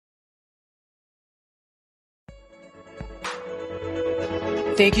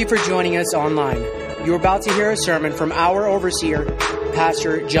Thank you for joining us online. You're about to hear a sermon from our overseer,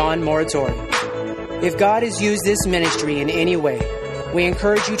 Pastor John Moratori. If God has used this ministry in any way, we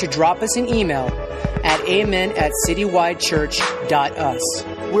encourage you to drop us an email at amen@citywidechurch.us.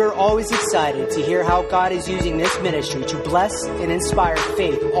 We're always excited to hear how God is using this ministry to bless and inspire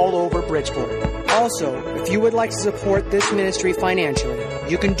faith all over Bridgeport. Also, if you would like to support this ministry financially,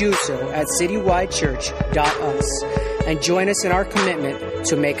 you can do so at citywidechurch.us and join us in our commitment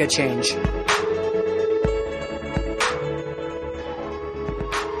to make a change.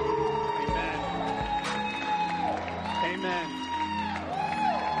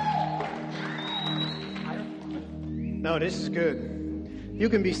 No, this is good. You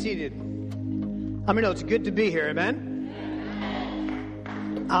can be seated. I mean, it's good to be here, amen?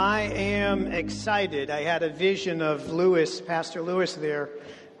 I am excited. I had a vision of Lewis, Pastor Lewis there,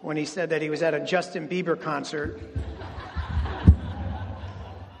 when he said that he was at a Justin Bieber concert.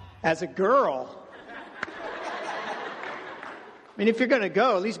 As a girl. I mean, if you're going to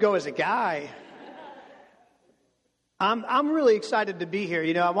go, at least go as a guy. I'm really excited to be here.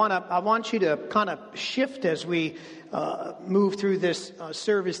 You know, I want you to kind of shift as we move through this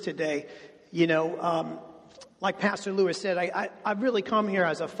service today. You know, like Pastor Lewis said, I really come here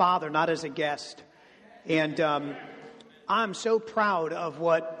as a father, not as a guest. And I'm so proud of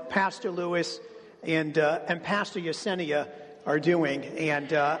what Pastor Lewis and Pastor Yesenia are doing.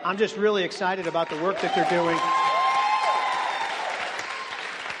 And I'm just really excited about the work that they're doing.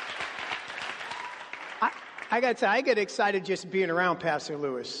 I got to say, I get excited just being around Pastor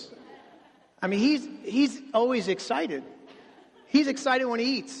Lewis. I mean, he's always excited. He's excited when he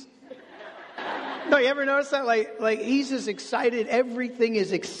eats. No, you ever notice that? Like he's just excited. Everything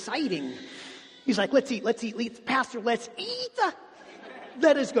is exciting. He's like, let's eat. Pastor, let's eat.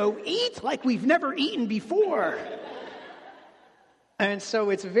 Let us go eat like we've never eaten before. And so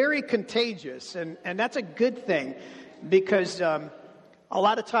it's very contagious, and that's a good thing, because a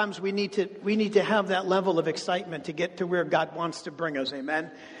lot of times we need to have that level of excitement to get to where God wants to bring us, amen?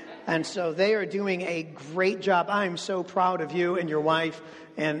 And so they are doing a great job. I am so proud of you and your wife,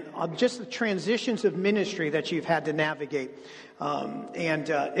 and just the transitions of ministry that you've had to navigate.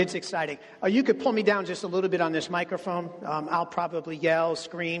 It's exciting. You could pull me down just a little bit on this microphone. I'll probably yell,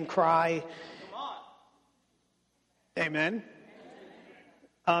 scream, cry. Amen.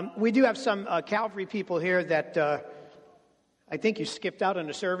 We do have some Calvary people here that... I think you skipped out on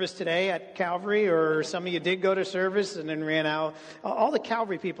the service today at Calvary, or some of you did go to service and then ran out. All the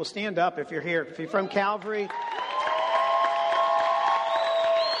Calvary people, stand up if you're here. If you're from Calvary.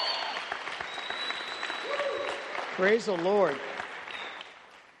 Praise the Lord.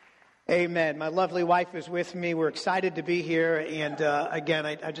 Amen. My lovely wife is with me. We're excited to be here. And again,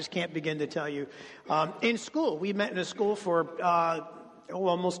 I just can't begin to tell you. In school, we met in a school for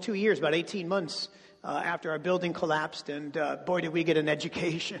almost 2 years, about 18 months. After our building collapsed, and boy, did we get an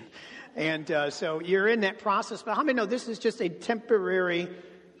education. And so you're in that process. But how many know this is just a temporary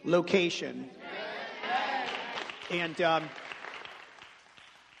location? And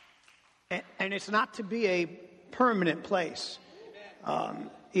it's not to be a permanent place.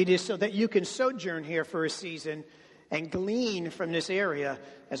 It is so that you can sojourn here for a season and glean from this area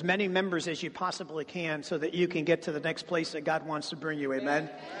as many members as you possibly can, so that you can get to the next place that God wants to bring you. Amen.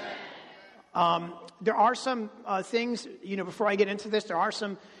 There are some things, you know, before I get into this, there are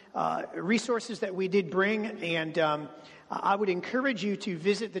some resources that we did bring, and I would encourage you to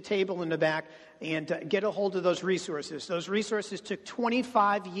visit the table in the back and get a hold of those resources. Those resources took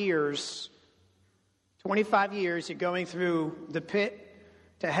 25 years of going through the pit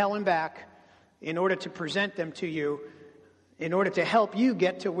to hell and back in order to present them to you, in order to help you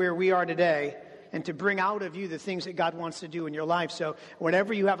get to where we are today, and to bring out of you the things that God wants to do in your life. So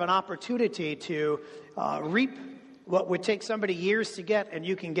whenever you have an opportunity to reap what would take somebody years to get, and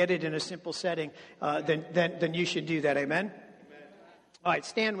you can get it in a simple setting, then you should do that. Amen? All right,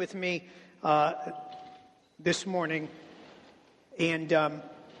 stand with me this morning. And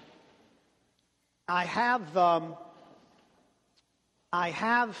I have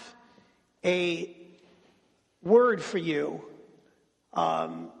a word for you.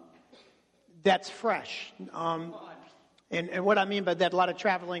 That's fresh. And what I mean by that, a lot of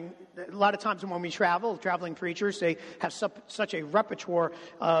times when we travel, traveling preachers, they have such a repertoire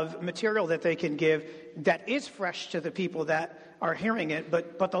of material that they can give that is fresh to the people that are hearing it.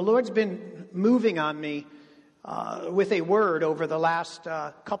 But the Lord's been moving on me with a word over the last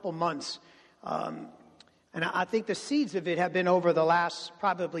couple months. And I think the seeds of it have been over the last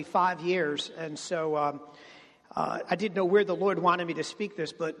probably 5 years. And so I didn't know where the Lord wanted me to speak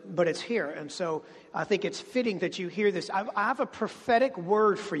this, but it's here. And so I think it's fitting that you hear this. I have a prophetic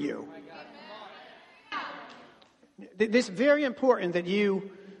word for you. This is very important that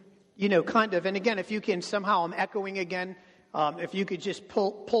you kind of, and again, if you can somehow, I'm echoing again, if you could just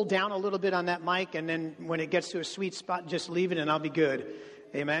pull down a little bit on that mic, and then when it gets to a sweet spot, just leave it and I'll be good.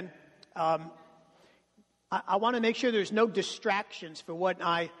 Amen. I want to make sure there's no distractions for what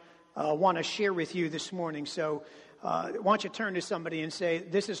I want to share with you this morning. So why don't you turn to somebody and say,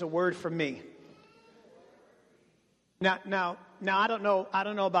 this is a word from me. Now, I don't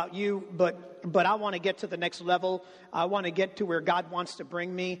know about you, but I want to get to the next level. I want to get to where God wants to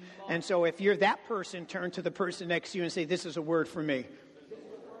bring me. And so if you're that person, turn to the person next to you and say, this is a word for me.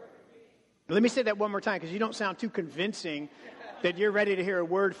 Let me say that one more time, because you don't sound too convincing that you're ready to hear a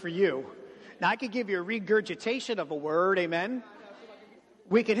word for you. Now, I could give you a regurgitation of a word, amen?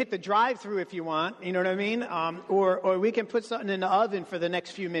 We can hit the drive-through if you want, you know what I mean? Or we can put something in the oven for the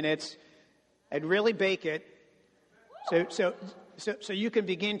next few minutes and really bake it. So you can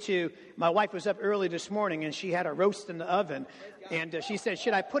begin to, my wife was up early this morning and she had a roast in the oven. And she said,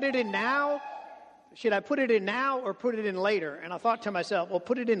 should I put it in now? Should I put it in now or put it in later? And I thought to myself, well,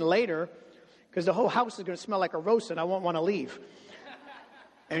 put it in later because the whole house is going to smell like a roast and I won't want to leave.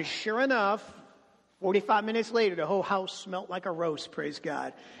 And sure enough, 45 minutes later, the whole house smelled like a roast, praise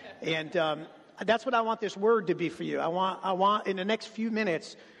God. And that's what I want this word to be for you. I want in the next few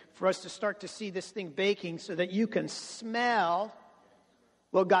minutes for us to start to see this thing baking so that you can smell,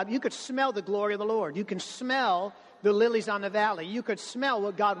 well, God, you could smell the glory of the Lord. You can smell the lilies on the valley. You could smell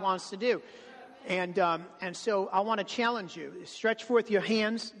what God wants to do. And so I want to challenge you. Stretch forth your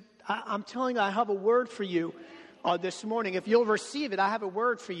hands. I'm telling you, I have a word for you this morning. If you'll receive it, I have a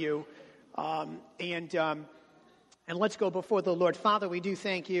word for you. And let's go before the Lord. Father, we do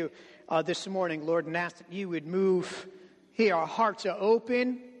thank you this morning, Lord, and ask that you would move here. Our hearts are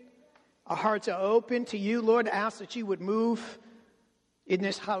open. Our hearts are open to you, Lord. I ask that you would move in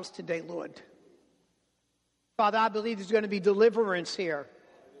this house today, Lord. Father, I believe there's going to be deliverance here.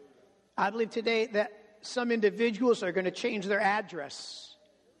 I believe today that some individuals are going to change their address.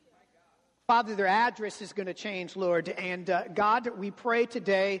 Father, their address is going to change, Lord. And God, we pray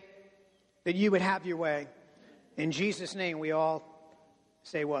today that you would have your way. In Jesus' name, we all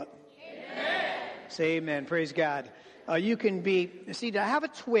say what? Amen. Say amen. Praise God. You can be seated. I have a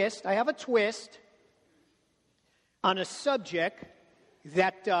twist on a subject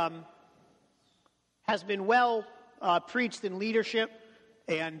that has been well preached in leadership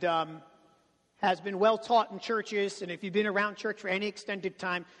and has been well taught in churches. And if you've been around church for any extended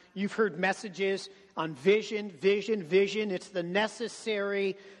time, you've heard messages on vision. It's the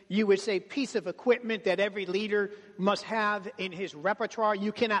necessary, you would say, piece of equipment that every leader must have in his repertoire.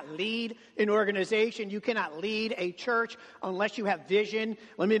 You cannot lead an organization. You cannot lead a church unless you have vision.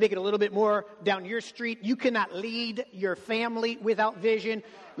 Let me make it a little bit more down your street. You cannot lead your family without vision.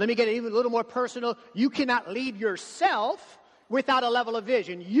 Let me get it even a little more personal. You cannot lead yourself without a level of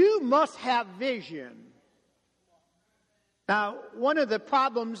vision. You must have vision. Now, one of the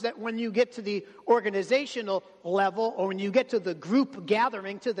problems that when you get to the organizational level or when you get to the group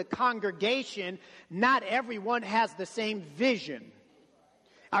gathering, to the congregation, not everyone has the same vision.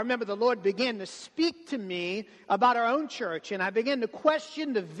 I remember the Lord began to speak to me about our own church, and I began to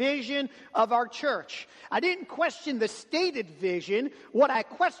question the vision of our church. I didn't question the stated vision. What I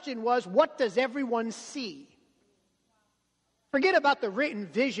questioned was, what does everyone see? Forget about the written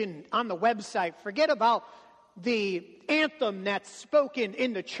vision on the website. Forget about the anthem that's spoken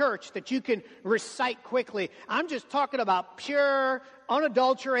in the church that you can recite quickly. I'm just talking about pure,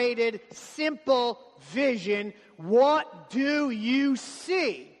 unadulterated, simple vision. What do you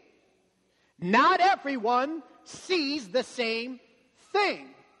see? Not everyone sees the same thing.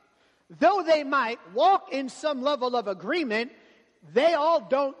 Though they might walk in some level of agreement, they all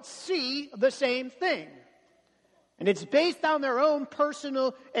don't see the same thing. And it's based on their own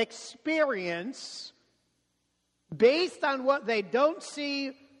personal experience, based on what they don't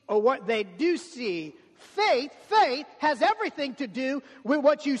see or what they do see. Faith has everything to do with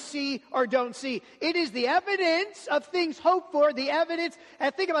what you see or don't see. It is the evidence of things hoped for, the evidence,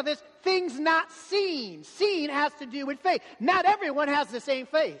 and think about this, things not seen. Seen has to do with faith. Not everyone has the same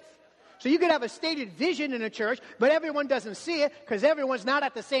faith. So you could have a stated vision in a church, but everyone doesn't see it because everyone's not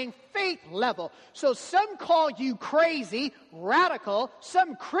at the same faith level. So some call you crazy, radical.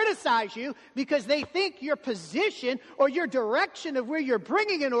 Some criticize you because they think your position or your direction of where you're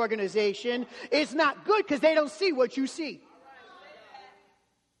bringing an organization is not good because they don't see what you see.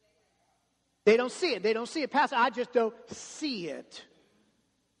 They don't see it. They don't see it. Pastor, I just don't see it.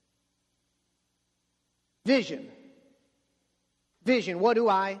 Vision. Vision. What do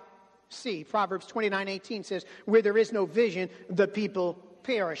I see? Proverbs 29:18 says, where there is no vision, the people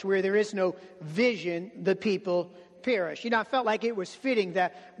perish. Where there is no vision, the people perish. You know, I felt like it was fitting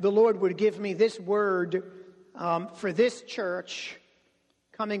that the Lord would give me this word for this church,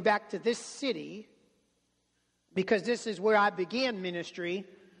 coming back to this city, because this is where I began ministry,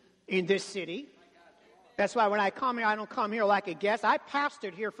 in this city. That's why when I come here, I don't come here like a guest. I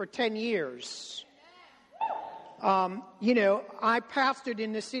pastored here for 10 years. You know, I pastored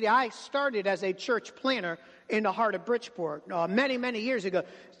in this city. I started as a church planter in the heart of Bridgeport many, many years ago.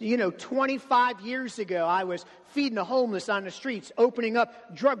 You know, 25 years ago, I was feeding the homeless on the streets, opening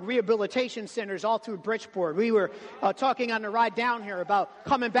up drug rehabilitation centers all through Bridgeport. We were talking on the ride down here about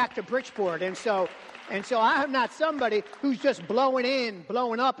coming back to Bridgeport. And so I'm not somebody who's just blowing in,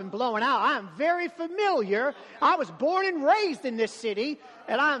 blowing up, and blowing out. I'm very familiar. I was born and raised in this city,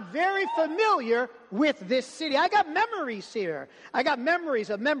 and I'm very familiar with this city. I got memories here. I got memories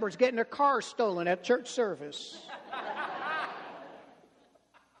of members getting their cars stolen at church service.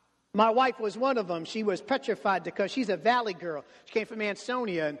 My wife was one of them. She was petrified because she's a valley girl. She came from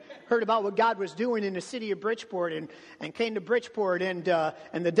Ansonia and heard about what God was doing in the city of Bridgeport and came to Bridgeport and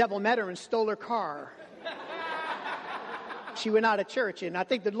the devil met her and stole her car. She went out of church, and I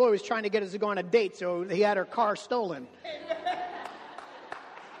think the Lord was trying to get us to go on a date, so he had her car stolen.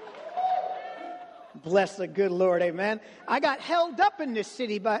 Bless the good Lord, amen. I got held up in this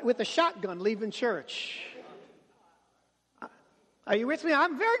city with a shotgun leaving church. Are you with me?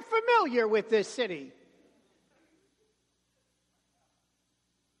 I'm very familiar with this city.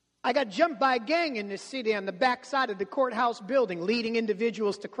 I got jumped by a gang in this city on the backside of the courthouse building, leading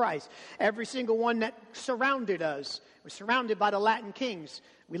individuals to Christ. Every single one that surrounded us. We're surrounded by the Latin Kings.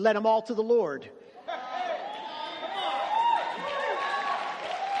 We led them all to the Lord.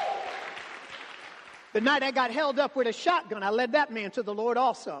 The night I got held up with a shotgun, I led that man to the Lord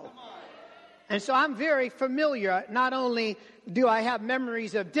also. And so I'm very familiar. Not only do I have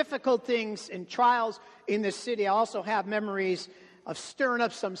memories of difficult things and trials in this city, I also have memories of stirring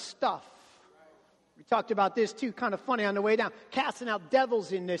up some stuff. We talked about this too, kind of funny on the way down. Casting out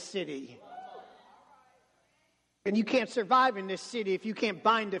devils in this city. And you can't survive in this city if you can't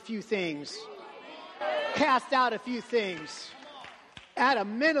bind a few things. Cast out a few things. At a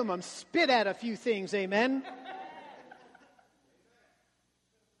minimum, spit at a few things, amen?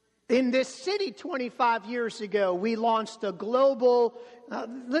 In this city 25 years ago, we launched a global,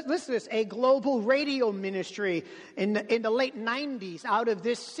 listen to this, a global radio ministry. In the late 90s, out of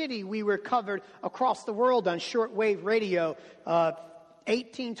this city, we were covered across the world on shortwave radio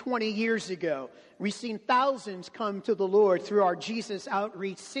 18, 20 years ago. We've seen thousands come to the Lord through our Jesus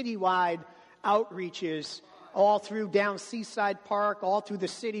Outreach, citywide outreaches, all through down Seaside Park, all through the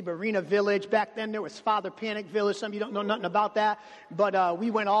city, Marina Village. Back then there was Father Panic Village. Some of you don't know nothing about that. But we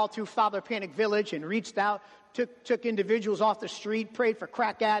went all through Father Panic Village and reached out, took individuals off the street, prayed for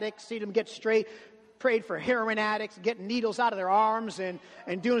crack addicts, see them get straight, prayed for heroin addicts, getting needles out of their arms and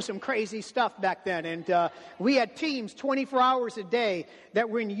doing some crazy stuff back then. And we had teams 24 hours a day that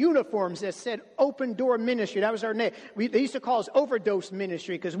were in uniforms that said Open Door Ministry. That was our name. They used to call us Overdose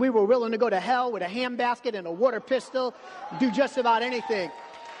Ministry because we were willing to go to hell with a handbasket and a water pistol, do just about anything.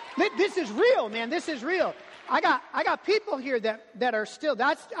 This is real, man. This is real. I got people here that are still,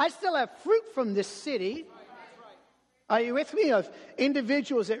 I still have fruit from this city. Are you with me? Of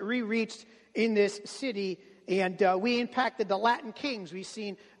individuals that we reached in this city, and we impacted the Latin Kings. We've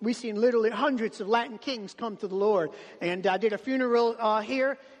seen literally hundreds of Latin Kings come to the Lord. And I did a funeral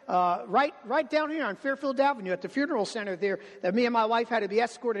here, right down here on Fairfield Avenue at the funeral center there, that me and my wife had to be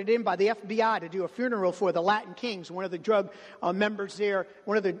escorted in by the FBI to do a funeral for the Latin Kings. One of the drug members there,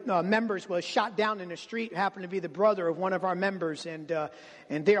 one of the members was shot down in the street, happened to be the brother of one of our members. And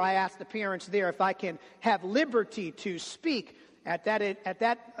there I asked the parents there if I can have liberty to speak at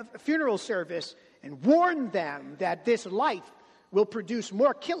that funeral service and warn them that this life will produce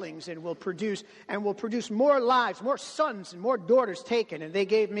more killings and will produce more lives, more sons and more daughters taken. And they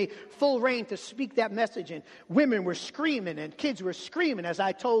gave me full reign to speak that message. And women were screaming and kids were screaming as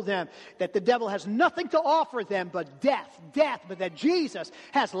I told them that the devil has nothing to offer them but death, but that Jesus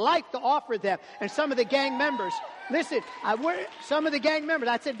has life to offer them. And some of the gang members, listen, some of the gang members,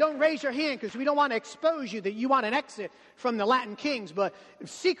 I said, don't raise your hand because we don't want to expose you that you want an exit from the Latin Kings. But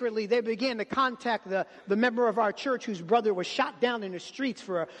secretly, they began to contact the member of our church whose brother was shot down in the streets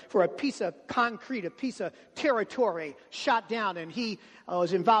for a piece of concrete, a piece of territory, shot down. And he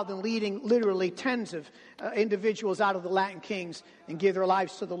was involved in leading literally tens of individuals out of the Latin Kings and give their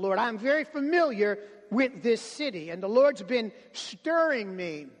lives to the Lord. I'm very familiar with this city, and the Lord's been stirring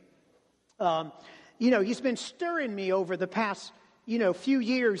me. He's been stirring me over the past, few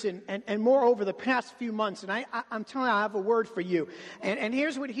years and more over the past few months. And I'm telling you, I have a word for you. And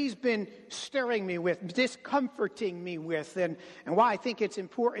here's what he's been stirring me with, discomforting me with, and why I think it's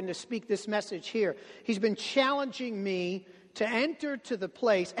important to speak this message here. He's been challenging me to enter the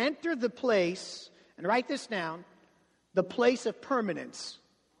place, and write this down, the place of permanence.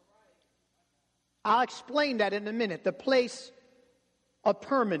 I'll explain that in a minute. The place of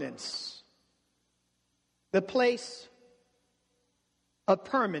permanence. The place of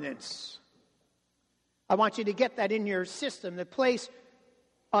permanence. I want you to get that in your system. The place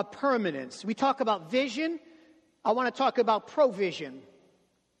of permanence. We talk about vision. I want to talk about provision.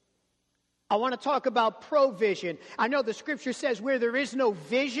 I want to talk about provision. I know the scripture says where there is no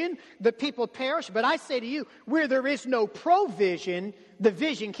vision, the people perish. But I say to you, where there is no provision, the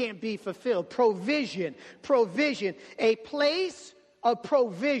vision can't be fulfilled. Provision. Provision. A place of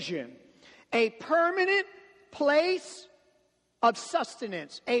provision. A permanent place of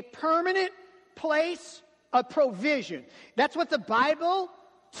sustenance. A permanent place of provision. That's what the Bible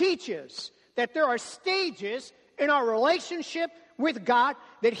teaches. That there are stages in our relationship with God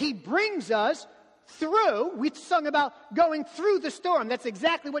that He brings us through. We sung about going through the storm. That's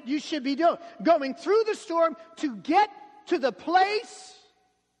exactly what you should be doing. Going through the storm to get to the place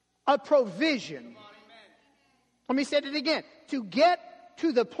of provision. Let me say it again. To get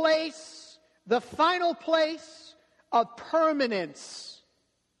to the place, the final place of permanence.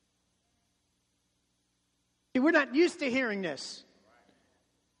 See, we're not used to hearing this.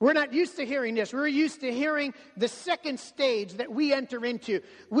 We're not used to hearing this. We're used to hearing the second stage that we enter into.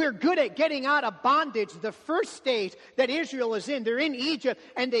 We're good at getting out of bondage. The first stage that Israel is in, they're in Egypt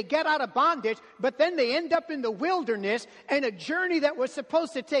and they get out of bondage, but then they end up in the wilderness, and a journey that was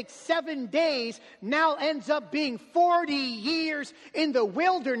supposed to take 7 days now ends up being 40 years in the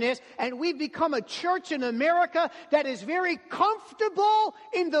wilderness, and we've become a church in America that is very comfortable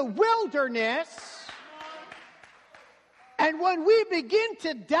in the wilderness. And when we begin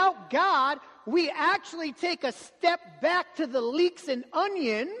to doubt God, we actually take a step back to the leeks and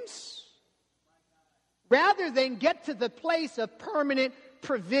onions rather than get to the place of permanent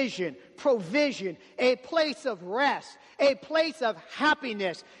provision, a place of rest, a place of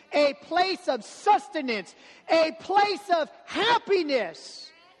happiness, a place of sustenance, a place of happiness,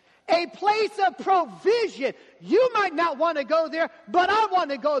 a place of provision. You might not want to go there, but I want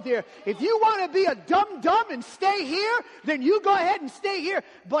to go there. If you want to be a dum-dum and stay here, then you go ahead and stay here.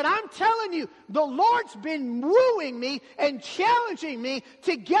 But I'm telling you, the Lord's been wooing me and challenging me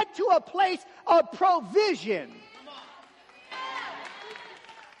to get to a place of provision.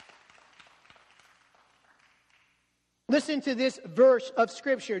 Listen to this verse of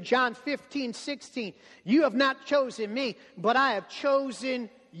Scripture, John 15:16. You have not chosen me, but I have chosen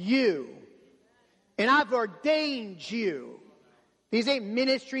you, and I've ordained you. These ain't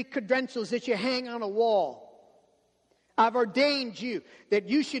ministry credentials that you hang on a wall. I've ordained you that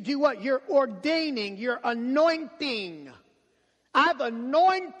you should do what? You're ordaining, you're anointing. I've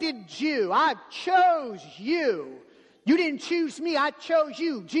anointed you. I chose you. You didn't choose me, I chose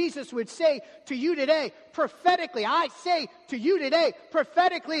you. Jesus would say to you today, prophetically, I say to you today,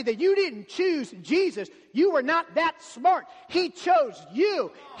 prophetically, that you didn't choose Jesus. You were not that smart. He chose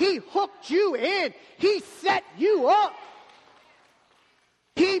you. He hooked you in. He set you up.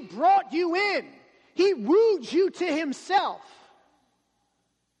 He brought you in. He wooed you to Himself.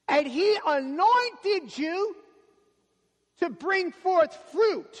 And He anointed you to bring forth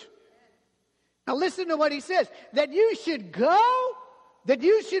fruit. Now listen to what He says. That you should go, that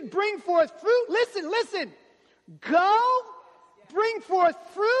you should bring forth fruit. Listen. Go, bring forth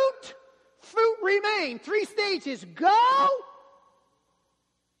fruit, fruit remain. 3 stages. Go,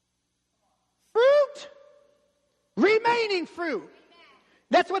 fruit, remaining fruit.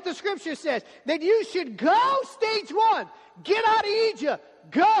 That's what the Scripture says. That you should go, stage 1. Get out of Egypt.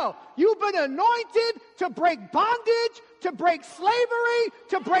 Go. You've been anointed to break bondage, to break slavery,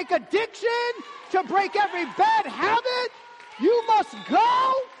 to break addiction, to break every bad habit. You must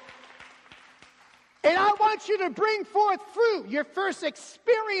go. And I want you to bring forth fruit. Your first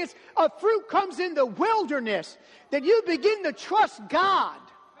experience of fruit comes in the wilderness. That you begin to trust God.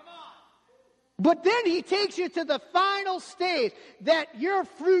 But then He takes you to the final stage, that your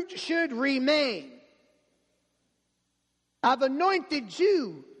fruit should remain. I've anointed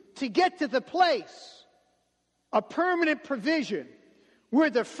you to get to the place of permanent provision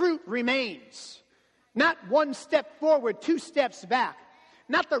where the fruit remains. Not 1 step forward, 2 steps back.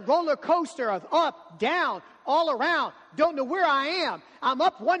 not the roller coaster of up, down, all around. Don't know where I am. I'm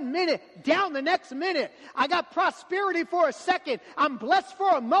up 1 minute, down the next minute. I got prosperity for a second. I'm blessed for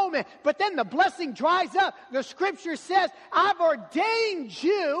a moment, but then the blessing dries up. The scripture says, I've ordained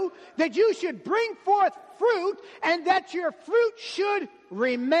you that you should bring forth fruit and that your fruit should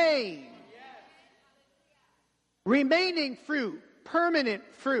remain. Remaining fruit, permanent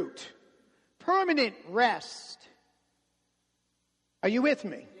rest. Are you with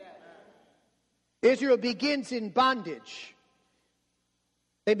me? Israel begins in bondage.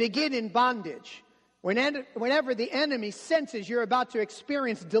 They begin in bondage. Whenever the enemy senses you're about to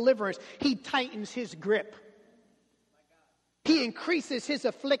experience deliverance, he tightens his grip. He increases his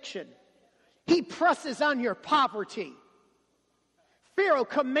affliction. He presses on your poverty. Pharaoh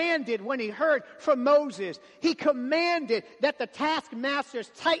commanded when he heard from Moses, he commanded that the taskmasters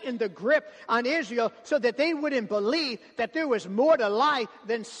tighten the grip on Israel so that they wouldn't believe that there was more to life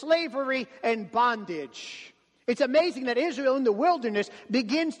than slavery and bondage. It's amazing that Israel in the wilderness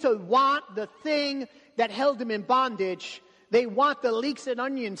begins to want the thing that held them in bondage. They want the leeks and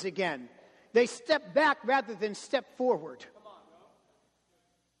onions again. They step back rather than step forward.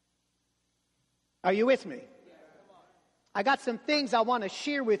 Are you with me? I got some things I want to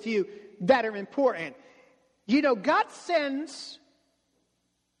share with you that are important. You know, God sends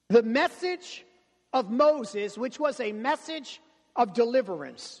the message of Moses, which was a message of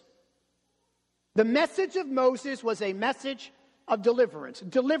deliverance. The message of Moses was a message of deliverance.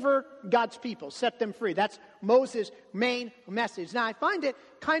 Deliver God's people, set them free. That's Moses' main message. Now, I find it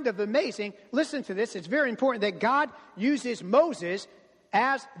kind of amazing. Listen to this. It's very important that God uses Moses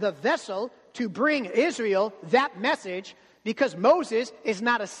as the vessel to bring Israel that message, because Moses is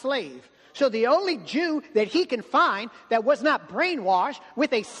not a slave. So the only Jew that he can find that was not brainwashed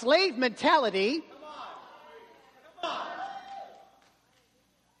with a slave mentality.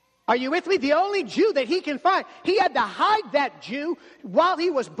 Are you with me? The only Jew that he can find, he had to hide that Jew while he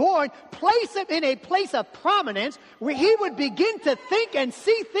was born, place him in a place of prominence where he would begin to think and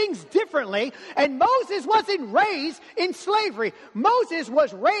see things differently. And Moses wasn't raised in slavery. Moses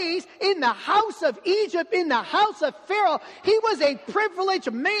was raised in the house of Egypt, in the house of Pharaoh. He was a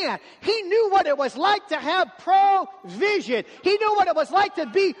privileged man. He knew what it was like to have provision. He knew what it was like to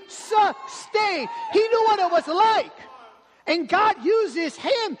be sustained. He knew what it was like. And God uses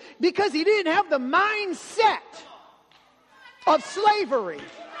him because he didn't have the mindset of slavery.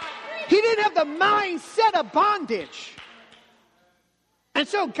 He didn't have the mindset of bondage. And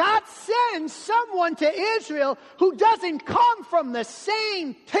so God sends someone to Israel who doesn't come from the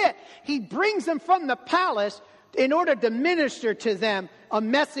same pit. He brings them from the palace in order to minister to them a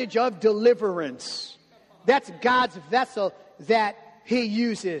message of deliverance. That's God's vessel that he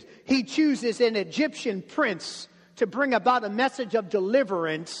uses. He chooses an Egyptian prince to bring about a message of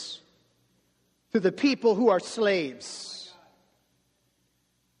deliverance to the people who are slaves.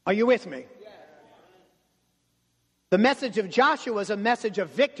 Are you with me? The message of Joshua is a message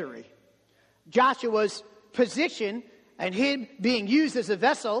of victory. Joshua's position and him being used as a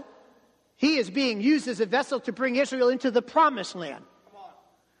vessel, he is being used as a vessel to bring Israel into the promised land.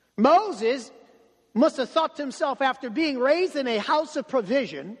 Moses must have thought to himself, after being raised in a house of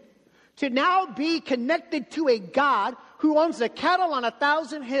provision, to now be connected to a God who owns the cattle on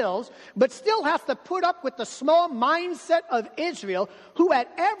 1,000 hills, but still has to put up with the small mindset of Israel, who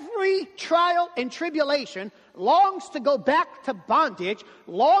at every trial and tribulation longs to go back to bondage,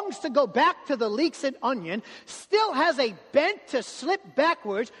 longs to go back to the leeks and onion, still has a bent to slip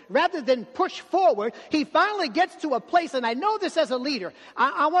backwards rather than push forward. He finally gets to a place, and I know this as a leader.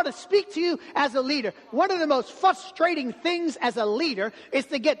 I want to speak to you as a leader. One of the most frustrating things as a leader is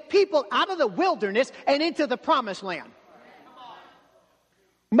to get people out of the wilderness and into the promised land.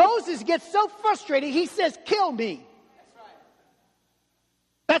 Moses gets so frustrated, he says, "Kill me."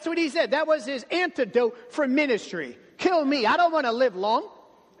 That's what he said. That was his antidote for ministry. Kill me. I don't want to live long.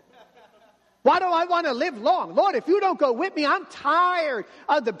 Why do I want to live long? Lord, if you don't go with me, I'm tired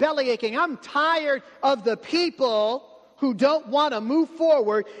of the belly aching. I'm tired of the people who don't want to move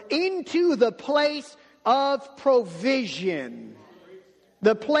forward into the place of provision.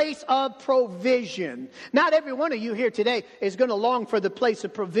 The place of provision. Not every one of you here today is going to long for the place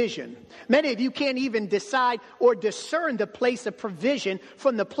of provision. Many of you can't even decide or discern the place of provision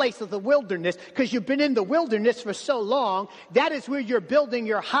from the place of the wilderness, because you've been in the wilderness for so long. That is where you're building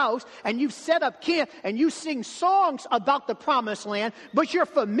your house, and you've set up camp, and you sing songs about the promised land, but you're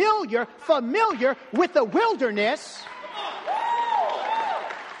familiar with the wilderness.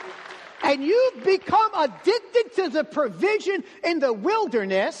 And you've become addicted to the provision in the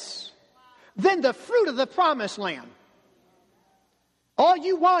wilderness than the fruit of the promised land. All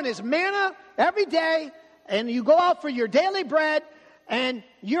you want is manna every day, and you go out for your daily bread, and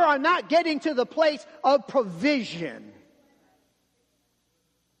you are not getting to the place of provision.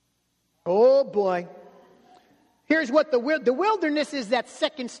 Oh boy. Here's what the wilderness is, that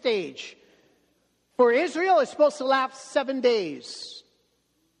second stage. For Israel, it's supposed to last 7 days.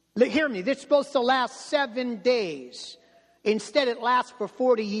 Hear me, it's supposed to last 7 days. Instead, it lasts for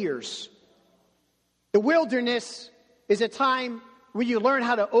 40 years. The wilderness is a time where you learn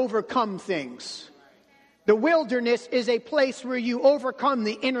how to overcome things. The wilderness is a place where you overcome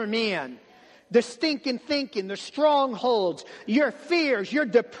the inner man, the stinking thinking, the strongholds, your fears, your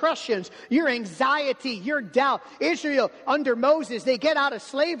depressions, your anxiety, your doubt. Israel, under Moses, they get out of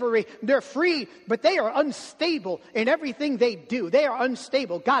slavery. They're free, but they are unstable in everything they do. They are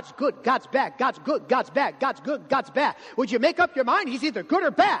unstable. God's good, God's bad. God's good, God's bad. God's good, God's bad. Would you make up your mind? He's either good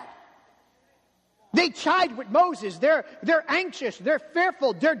or bad. They chide with Moses. They're anxious. They're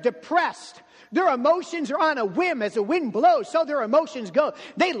fearful. They're depressed. Their emotions are on a whim. As the wind blows, so their emotions go.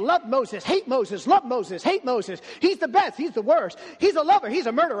 They love Moses, hate Moses, love Moses, hate Moses. He's the best. He's the worst. He's a lover. He's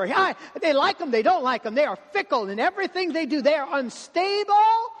a murderer. They like him. They don't like him. They are fickle in everything they do. They are unstable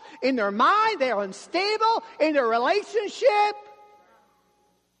in their mind. They are unstable in their relationship.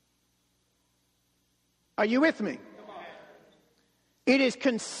 Are you with me? It is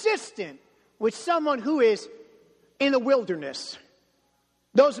consistent with someone who is in the wilderness.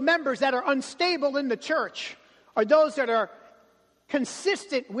 Those members that are unstable in the church are those that are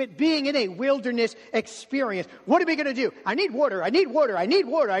consistent with being in a wilderness experience. What are we going to do? I need water, I need water, I need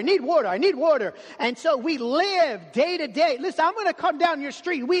water, I need water, I need water. And so we live day to day. Listen, I'm going to come down your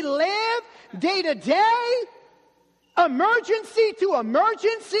street. We live day to day, emergency to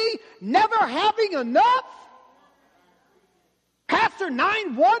emergency, never having enough. Pastor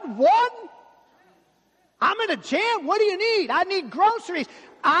 911. I'm in a jam. What do you need? I need groceries.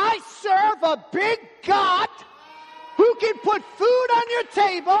 I serve a big God who can put food on your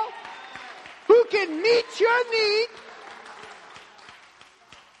table, who can meet your need.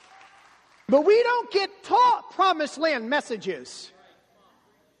 But we don't get taught promised land messages.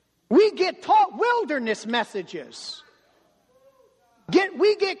 We get taught wilderness messages.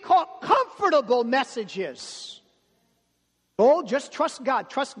 We get caught comfortable messages. Oh, just trust God,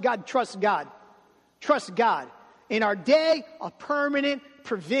 trust God, trust God. Trust God. In our day, a permanent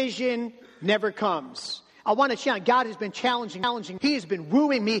provision never comes. I want to challenge. God has been challenging. He has been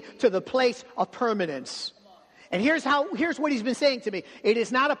wooing me to the place of permanence. And here's what he's been saying to me. It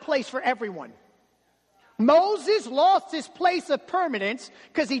is not a place for everyone. Moses lost his place of permanence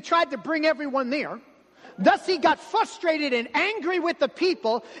because he tried to bring everyone there. Thus he got frustrated and angry with the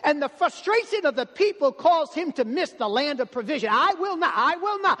people, and the frustration of the people caused him to miss the land of provision. I will not.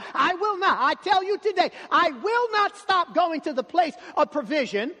 I tell you today, I will not stop going to the place of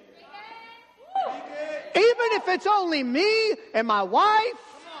provision. Even if it's only me and my wife.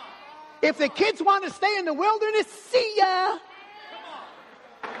 If the kids want to stay in the wilderness, see ya.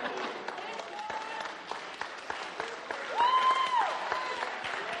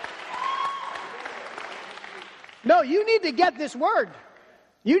 No, you need to get this word.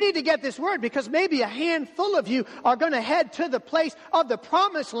 You need to get this word, because maybe a handful of you are going to head to the place of the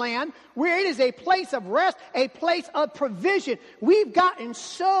promised land, where it is a place of rest, a place of provision. We've gotten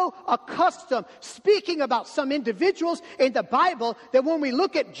so accustomed speaking about some individuals in the Bible that when we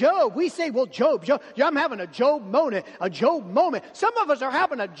look at Job, we say, well, Job, I'm having a Job moment, a Job moment. Some of us are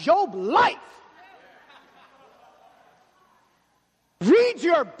having a Job life. Read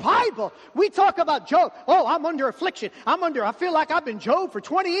your Bible. We talk about Job. Oh, I'm under affliction. I feel like I've been Job for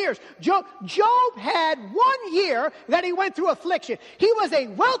 20 years. Job had 1 year that he went through affliction. He was a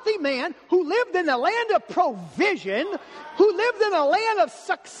wealthy man who lived in the land of provision, who lived in a land of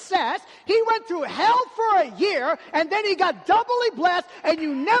success. He went through hell for a year, and then he got doubly blessed, and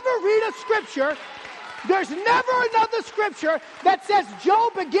you never read a scripture. There's never another scripture that says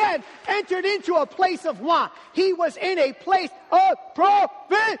Job again entered into a place of want. He was in a place of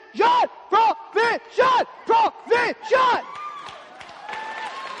provision, provision, provision.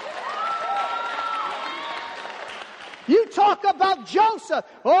 You talk about Joseph.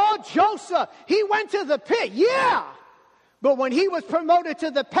 Oh, Joseph, he went to the pit. Yeah. But when he was promoted to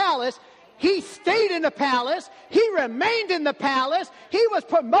the palace, he stayed in the palace. He remained in the palace. He was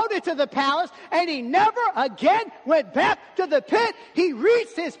promoted to the palace, and he never again went back to the pit. He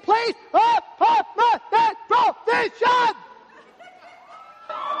reached his place of permanent provision.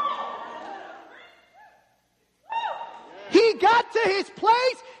 He got to his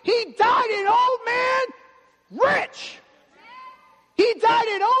place. He died an old man rich. He died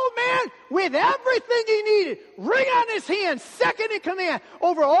an old man with everything he needed. Ring on his hand, second in command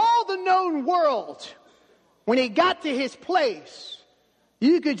over all the known world. When he got to his place,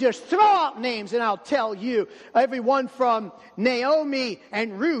 you could just throw out names and I'll tell you. Everyone from Naomi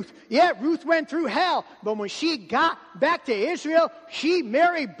and Ruth. Yeah, Ruth went through hell. But when she got back to Israel, she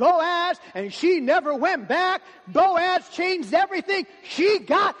married Boaz and she never went back. Boaz changed everything. She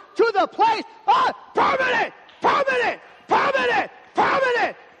got to the place of permanent, permanent, permanent,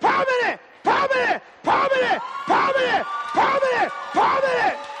 permanent, permanent, permanent, permanent, permanent, permanent,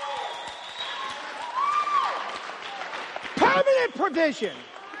 permanent. Permanent provision.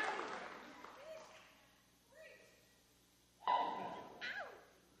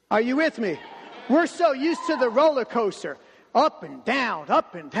 Are you with me? We're so used to the roller coaster. Up and down,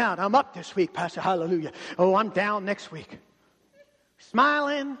 up and down. I'm up this week, Pastor. Hallelujah. Oh, I'm down next week.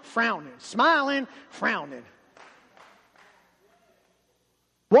 Smiling, frowning. Smiling, frowning.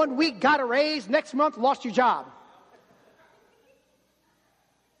 1 week got a raise. Next month lost your job.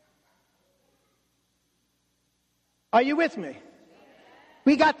 Are you with me?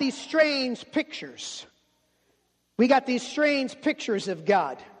 We got these strange pictures. We got these strange pictures of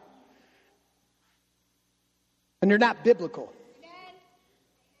God. And they're not biblical.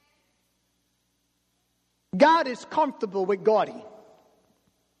 God is comfortable with gaudy. Do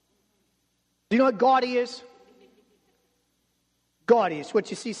you know what gaudy is? Gaudy is what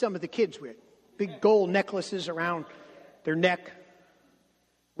you see some of the kids with. Big gold necklaces around their neck.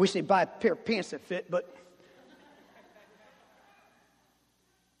 Wish they'd buy a pair of pants that fit, but...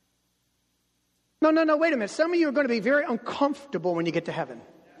 No, wait a minute. Some of you are going to be very uncomfortable when you get to heaven.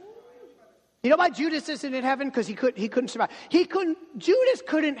 You know why Judas isn't in heaven? Because he couldn't survive. Judas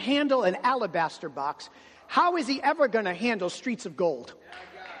couldn't handle an alabaster box. How is he ever going to handle streets of gold?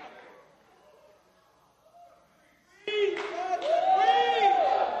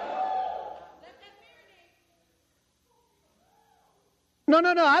 No.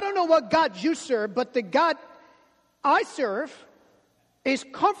 I don't know what God you serve, but the God I serve is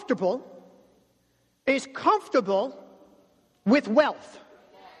comfortable with wealth.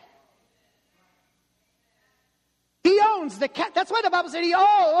 He owns the cat. That's why the Bible said he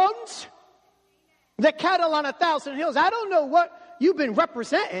owns the cattle on 1,000 hills. I don't know what you've been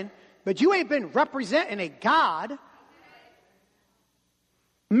representing, but you ain't been representing a God.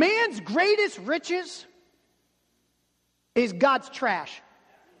 Man's greatest riches is God's trash.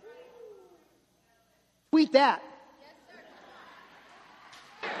 Tweet that.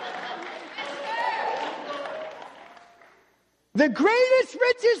 The greatest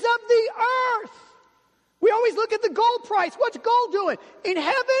riches of the earth. We always look at the gold price. What's gold doing? In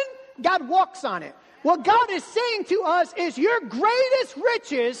heaven, God walks on it. What God is saying to us is your greatest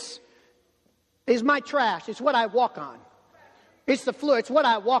riches is my trash. It's what I walk on. It's the floor. It's what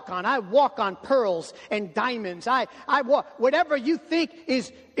I walk on. I walk on pearls and diamonds. I walk. Whatever you think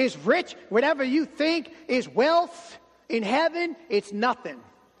is rich, whatever you think is wealth, in heaven, it's nothing.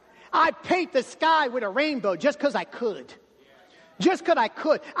 I paint the sky with a rainbow just because I could. Just because I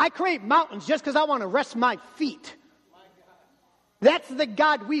could. I create mountains just because I want to rest my feet. That's the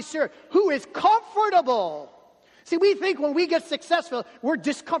God we serve, who is comfortable. See, we think when we get successful, we're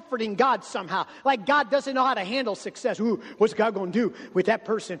discomforting God somehow. Like God doesn't know how to handle success. Ooh, what's God going to do with that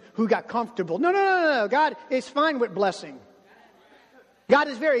person who got comfortable? No. God is fine with blessing. God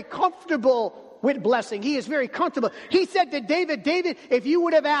is very comfortable with blessing. He is very comfortable. He said to David, David, if you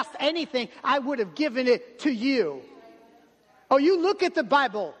would have asked anything, I would have given it to you. Oh, you look at the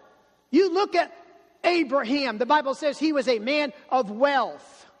Bible. You look at Abraham. The Bible says he was a man of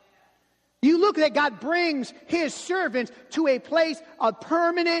wealth. You look at God brings his servants to a place of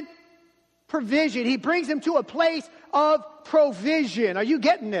permanent provision. He brings them to a place of provision. Are you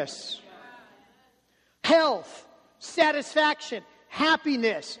getting this? Health, satisfaction,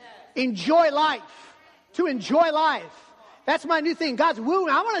 happiness, enjoy life. To enjoy life. That's my new thing. God's wooing.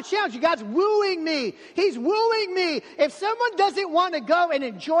 I want to challenge you. God's wooing me. He's wooing me. If someone doesn't want to go and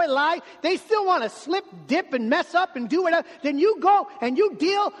enjoy life, they still want to slip, dip, and mess up and do whatever, then you go and you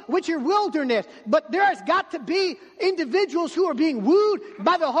deal with your wilderness. But there has got to be individuals who are being wooed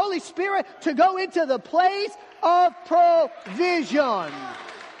by the Holy Spirit to go into the place of provision.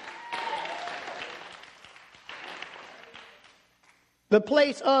 The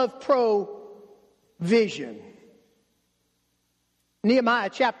place of provision. Nehemiah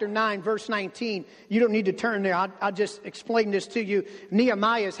chapter 9, verse 19. You don't need to turn there. I'll just explain this to you.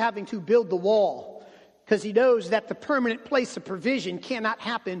 Nehemiah is having to build the wall because he knows that the permanent place of provision cannot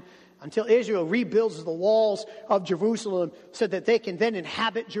happen until Israel rebuilds the walls of Jerusalem so that they can then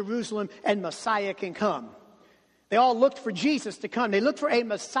inhabit Jerusalem and Messiah can come. They all looked for Jesus to come. They looked for a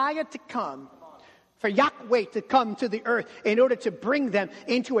Messiah to come, for Yahweh to come to the earth in order to bring them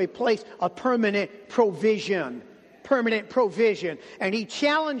into a place of permanent provision. Permanent provision. And he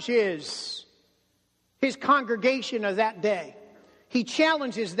challenges his congregation of that day. He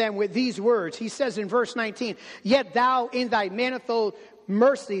challenges them with these words. He says in verse 19, "Yet thou in thy manifold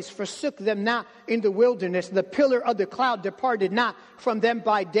mercies forsook them not in the wilderness. The pillar of the cloud departed not from them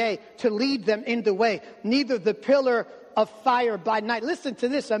by day to lead them in the way, neither the pillar of fire by night." Listen to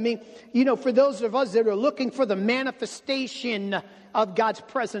this. I mean, for those of us that are looking for the manifestation of God's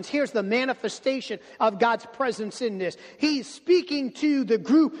presence, here's the manifestation of God's presence in this. He's speaking to the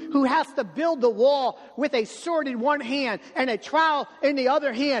group who has to build the wall with a sword in one hand and a trowel in the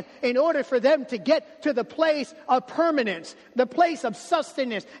other hand in order for them to get to the place of permanence, the place of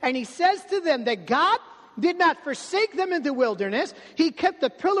sustenance. And he says to them that God did not forsake them in the wilderness. He kept a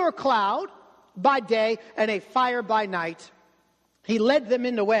pillar of cloud by day and a fire by night. He led them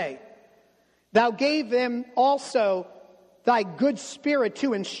in the way. Thou gave them also thy good spirit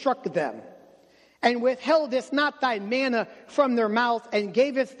to instruct them, and withheldest not thy manna from their mouth, and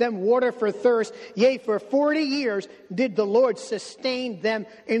gavest them water for thirst. Yea, for 40 years did the Lord sustain them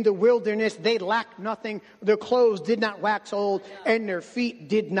in the wilderness. They lacked nothing. Their clothes did not wax old, and their feet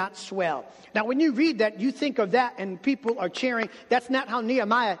did not swell. Now, when you read that, you think of that, and people are cheering. That's not how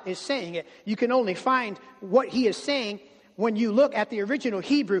Nehemiah is saying it. You can only find what he is saying when you look at the original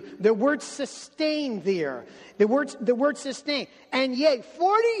Hebrew. The word sustain there. The word sustain. "And yea,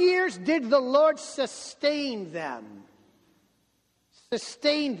 40 years did the Lord sustain them."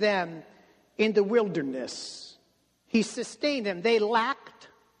 Sustain them in the wilderness. He sustained them. They lacked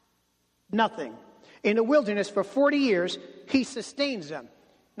nothing. In the wilderness for 40 years, he sustains them.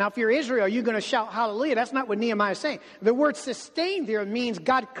 Now, if you're Israel, you're going to shout hallelujah. That's not what Nehemiah is saying. The word sustain there means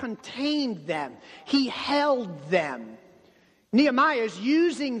God contained them. He held them. Nehemiah is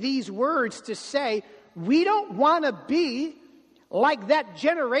using these words to say, we don't want to be like that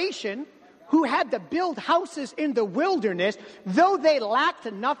generation who had to build houses in the wilderness. Though they lacked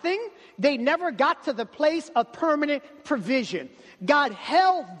nothing, they never got to the place of permanent provision. God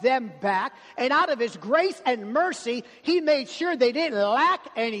held them back, and out of his grace and mercy, he made sure they didn't lack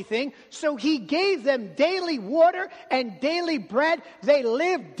anything. So he gave them daily water and daily bread. They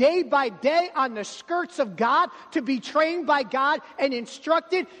lived day by day on the skirts of God to be trained by God and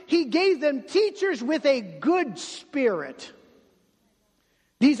instructed. He gave them teachers with a good spirit.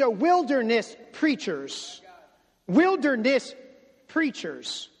 These are wilderness preachers. Wilderness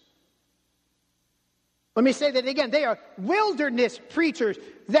preachers. Let me say that again. They are wilderness preachers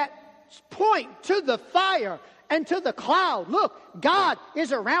that point to the fire and to the cloud. Look, God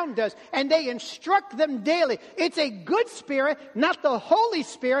is around us, and they instruct them daily. It's a good spirit, not the Holy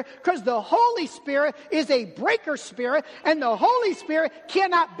Spirit, because the Holy Spirit is a breaker spirit, and the Holy Spirit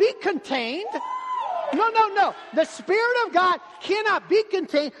cannot be contained. No. The Spirit of God cannot be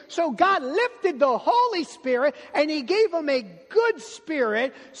contained. So God lifted the Holy Spirit and he gave him a good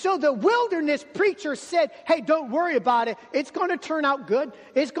spirit. So the wilderness preacher said, hey, don't worry about it. It's going to turn out good.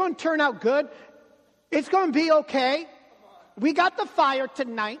 It's going to turn out good. It's going to be okay. We got the fire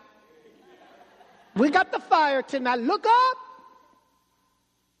tonight. We got the fire tonight. Look up.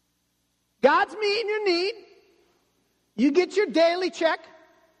 God's meeting your need. You get your daily check.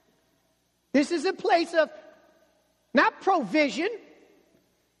 This is a place of not provision.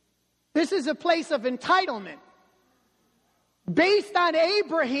 This is a place of entitlement. Based on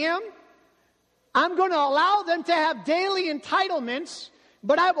Abraham, I'm going to allow them to have daily entitlements,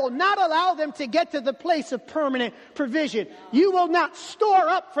 but I will not allow them to get to the place of permanent provision. You will not store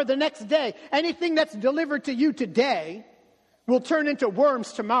up for the next day. Anything that's delivered to you today will turn into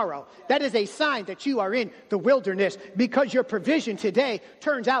worms tomorrow. That is a sign that you are in the wilderness, because your provision today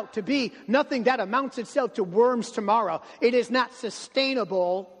turns out to be nothing that amounts itself to worms tomorrow. It is not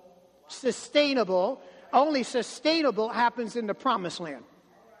sustainable. Only sustainable happens in the promised land.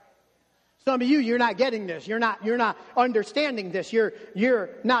 Some of you, you're not getting this. You're not understanding this. You're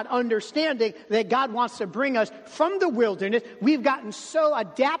not understanding that God wants to bring us from the wilderness. We've gotten so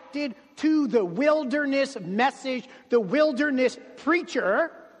adapted to the wilderness message, the wilderness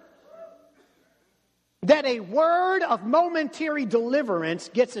preacher, that a word of momentary deliverance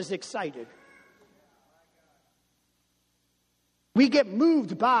gets us excited. We get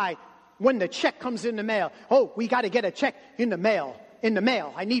moved by when the check comes in the mail. Oh, we got to get a check in the mail.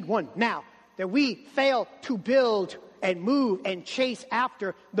 I need one now. That we fail to build and move and chase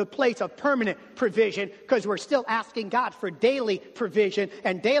after the place of permanent provision, because we're still asking God for daily provision,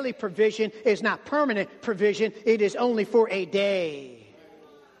 and daily provision is not permanent provision. It is only for a day.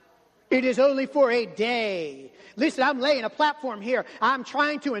 It is only for a day. Listen, I'm laying a platform here. I'm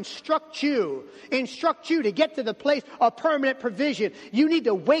trying to instruct you to get to the place of permanent provision. You need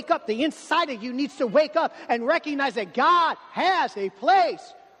to wake up. The inside of you needs to wake up and recognize that God has a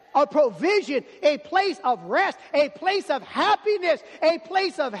place of provision, a place of rest, a place of happiness, a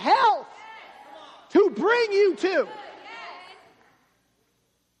place of health to bring you to.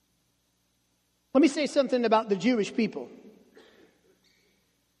 Let me say something about the Jewish people.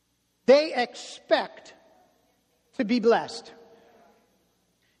 They expect to be blessed.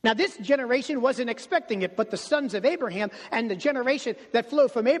 Now, this generation wasn't expecting it, but the sons of Abraham and the generation that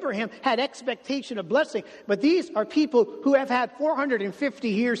flowed from Abraham had expectation of blessing. But these are people who have had 450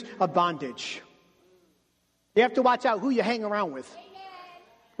 years of bondage. You have to watch out who you hang around with.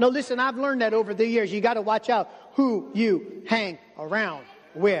 No, listen, I've learned that over the years. You got to watch out who you hang around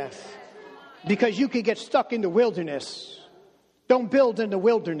with, because you could get stuck in the wilderness. Don't build in the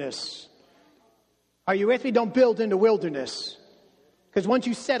wilderness. Are you with me? Don't build in the wilderness. Because once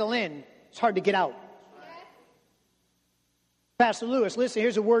you settle in, it's hard to get out. Pastor Lewis, listen,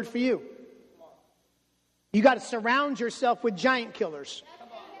 here's a word for you. You got to surround yourself with giant killers.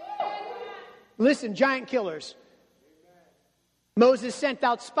 Listen, giant killers. Moses sent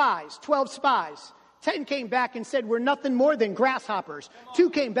out spies, 12 spies. 10 came back and said, we're nothing more than grasshoppers.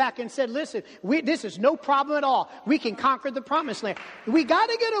 2 came back and said, listen, this is no problem at all. We can conquer the promised land. We got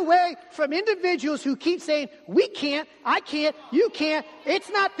to get away from individuals who keep saying, we can't, I can't, you can't,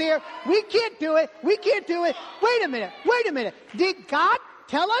 it's not there, we can't do it, we can't do it. Wait a minute. Did God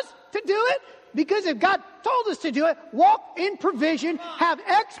tell us to do it? Because if God told us to do it, walk in provision, have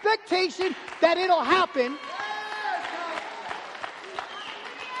expectation that it'll happen.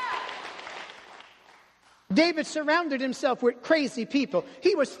 David surrounded himself with crazy people.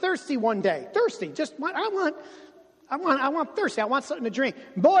 He was thirsty one day. Thirsty. Just, I want thirsty. I want something to drink.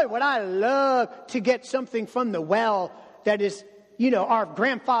 Boy, would I love to get something from the well that is, our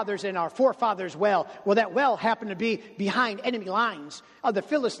grandfathers and our forefathers' well. Well, that well happened to be behind enemy lines of the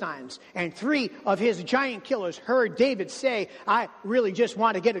Philistines. And 3 of his giant killers heard David say, I really just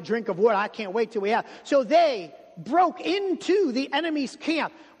want to get a drink of water. I can't wait till we have. So they broke into the enemy's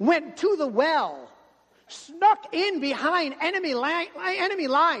camp, went to the well, snuck in behind enemy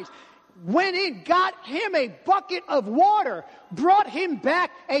lines, went in, got him a bucket of water, brought him back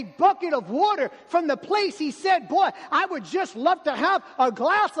a bucket of water from the place he said, boy, I would just love to have a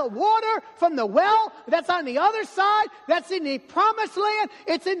glass of water from the well that's on the other side, that's in the promised land,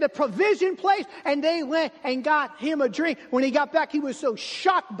 it's in the provision place. And they went and got him a drink. When he got back, he was so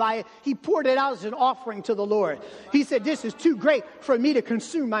shocked by it, he poured it out as an offering to the Lord. He said, this is too great for me to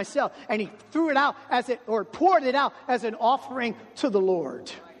consume myself. And he threw it out poured it out as an offering to the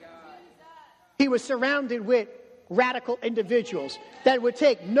Lord. He was surrounded with radical individuals that would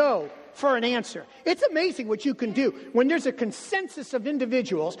take no for an answer. It's amazing what you can do when there's a consensus of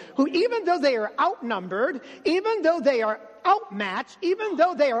individuals who, even though they are outnumbered, even though they are outmatched, even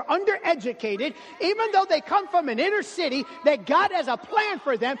though they are undereducated, even though they come from an inner city, that God has a plan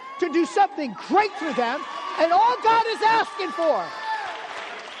for them to do something great for them, and all God is asking for.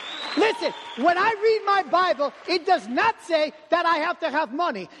 Listen, when I read my Bible, it does not say that I have to have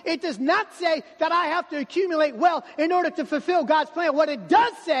money. It does not say that I have to accumulate wealth in order to fulfill God's plan. What it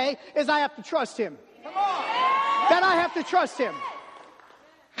does say is I have to trust Him. Come on. That I have to trust Him.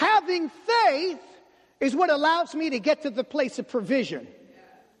 Having faith is what allows me to get to the place of provision.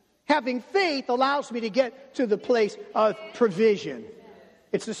 Having faith allows me to get to the place of provision.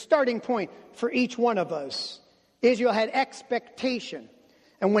 It's the starting point for each one of us. Israel had expectation.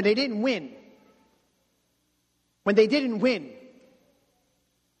 And when they didn't win, they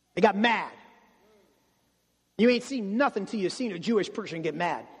got mad. You ain't seen nothing till you've seen a Jewish person get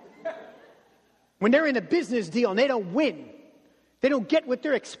mad. When they're in a business deal and they don't win, they don't get what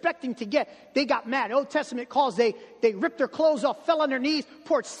they're expecting to get, they got mad. Old Testament calls, they ripped their clothes off, fell on their knees,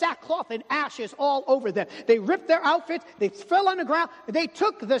 poured sackcloth and ashes all over them. They ripped their outfits, they fell on the ground. They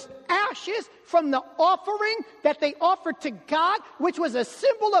took the ashes from the offering that they offered to God, which was a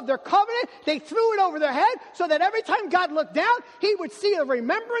symbol of their covenant. They threw it over their head so that every time God looked down, He would see a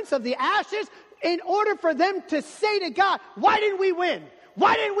remembrance of the ashes in order for them to say to God, why didn't we win?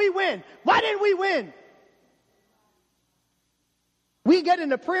 Why didn't we win? Why didn't we win? We get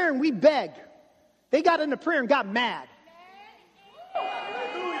into prayer and we beg. They got into prayer and got mad.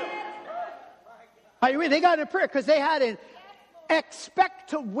 They got into prayer because they had an expect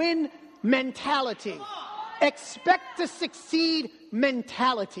to win mentality. Expect to succeed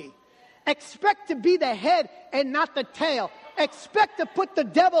mentality. Expect to be the head and not the tail. Expect to put the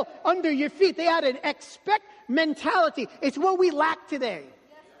devil under your feet. They had an expect mentality. It's what we lack today.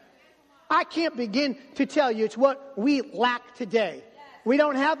 I can't begin to tell you. It's what we lack today. We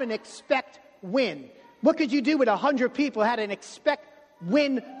don't have an expect win. What could you do with 100 people who had an expect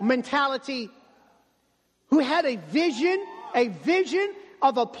win mentality, who had a vision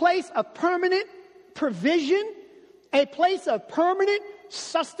of a place of permanent provision, a place of permanent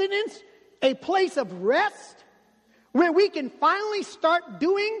sustenance, a place of rest, where we can finally start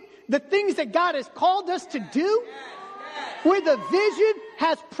doing the things that God has called us to do, where the vision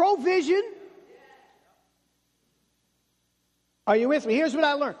has provision. Are you with me? Here's what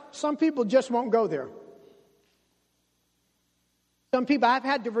I learned. Some people just won't go there. Some people, I've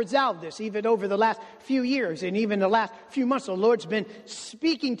had to resolve this even over the last few years and even the last few months. The Lord's been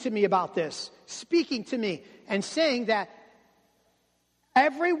speaking to me about this, speaking to me and saying that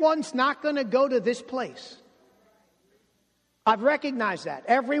everyone's not going to go to this place. I've recognized that.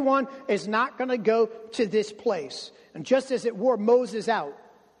 Everyone is not going to go to this place. And just as it wore Moses out,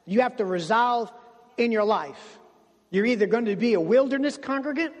 you have to resolve in your life. You're either going to be a wilderness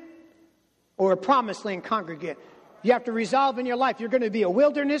congregant or a promised land congregant. You have to resolve in your life. You're going to be a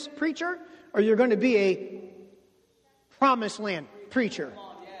wilderness preacher or you're going to be a promised land preacher.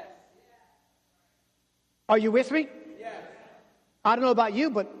 Are you with me? Yes. I don't know about you,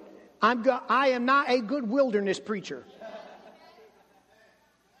 but I am not a good wilderness preacher.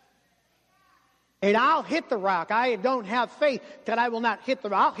 And I'll hit the rock. I don't have faith that I will not hit the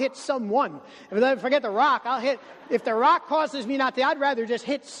rock. I'll hit someone. If I forget the rock, I'll hit. If the rock causes me not to, I'd rather just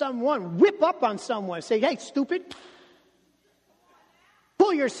hit someone, whip up on someone, say, hey, stupid.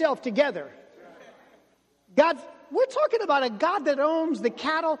 Pull yourself together. We're talking about a God that owns the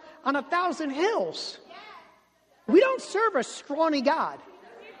cattle on 1,000 hills. We don't serve a scrawny God.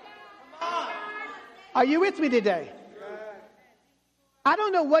 Are you with me today? I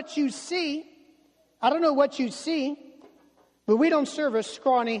don't know what you see. But we don't serve a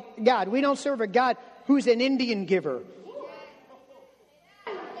scrawny God. We don't serve a God who's an Indian giver.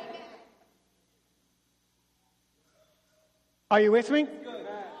 Are you with me?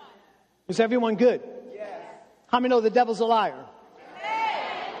 Is everyone good? Yes. How many know the devil's a liar?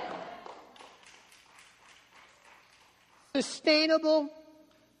 Yes. Sustainable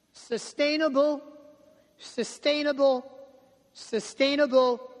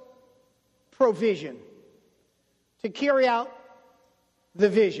provision to carry out the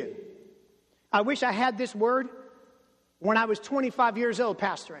vision. I wish I had this word when I was 25 years old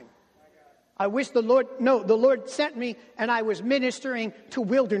pastoring. I wish the Lord sent me and I was ministering to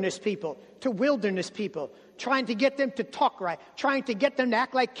wilderness people, trying to get them to talk right, trying to get them to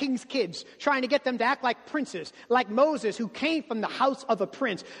act like king's kids, trying to get them to act like princes, like Moses, who came from the house of a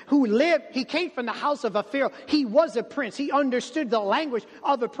prince, he came from the house of a Pharaoh. He was a prince. He understood the language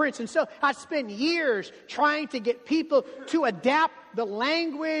of a prince. And so I spent years trying to get people to adapt the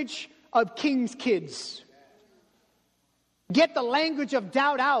language of king's kids. Get the language of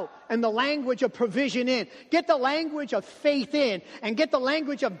doubt out and the language of provision in. Get the language of faith in and get the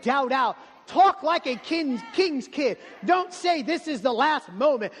language of doubt out. Talk like a king's kid. Don't say this is the last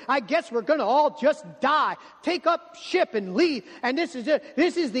moment. I guess we're going to all just die. Take up ship and leave. And this is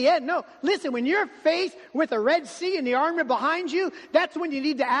the end. No, listen, when you're faced with a Red Sea and the army behind you, that's when you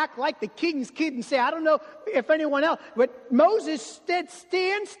need to act like the king's kid and say, I don't know if anyone else. But Moses said,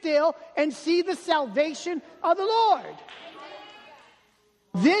 stand still and see the salvation of the Lord.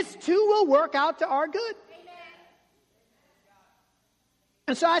 This too will work out to our good.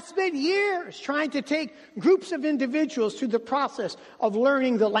 And so I spent years trying to take groups of individuals through the process of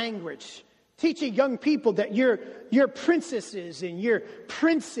learning the language, teaching young people that you're princesses and you're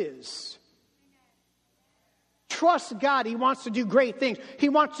princes. Trust God. He wants to do great things. He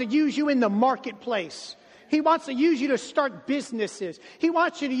wants to use you in the marketplace. He wants to use you to start businesses. He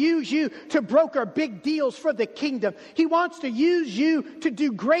wants to use you to broker big deals for the kingdom. He wants to use you to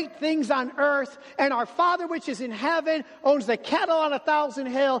do great things on earth. And our Father which is in heaven owns the cattle on 1,000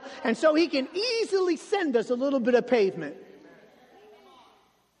 hills. And so he can easily send us a little bit of pavement.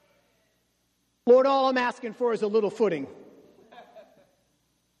 Lord, all I'm asking for is a little footing.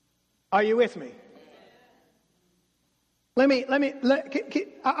 Are you with me?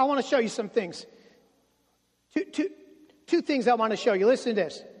 I want to show you some things. Two things I want to show you. Listen to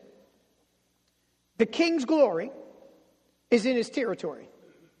this. The king's glory is in his territory.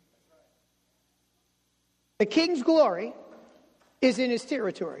 The king's glory is in his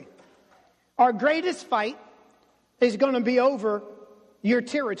territory. Our greatest fight is going to be over your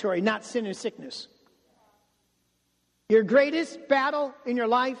territory, not sin and sickness. Your greatest battle in your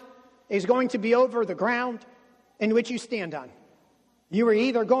life is going to be over the ground in which you stand on. You are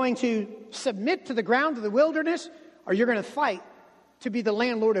either going to submit to the ground of the wilderness or you're going to fight to be the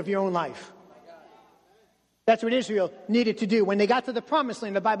landlord of your own life. That's what Israel needed to do. When they got to the promised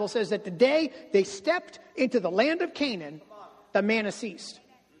land, the Bible says that the day they stepped into the land of Canaan, the manna ceased.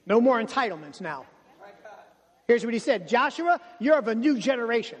 No more entitlements now. Here's what he said. Joshua, you're of a new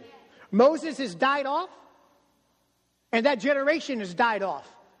generation. Moses has died off, and that generation has died off.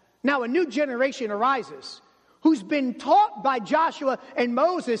 Now a new generation arises who's been taught by Joshua and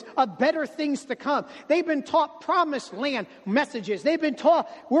Moses of better things to come. They've been taught promised land messages. They've been taught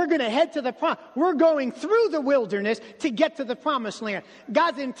we're going to head to the promise. We're going through the wilderness to get to the promised land.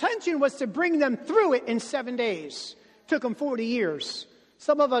 God's intention was to bring them through it in 7 days. Took them 40 years.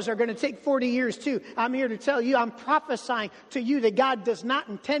 Some of us are going to take 40 years too. I'm here to tell you, I'm prophesying to you that God does not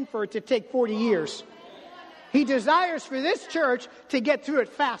intend for it to take 40 years. He desires for this church to get through it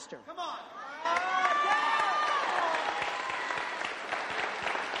faster. Come on.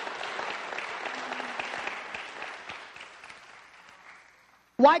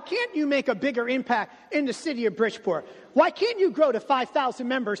 Why can't you make a bigger impact in the city of Bridgeport? Why can't you grow to 5,000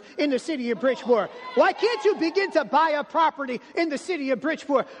 members in the city of Bridgeport? Why can't you begin to buy a property in the city of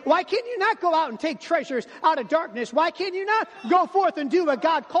Bridgeport? Why can't you not go out and take treasures out of darkness? Why can't you not go forth and do what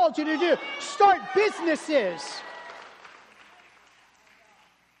God called you to do? Start businesses.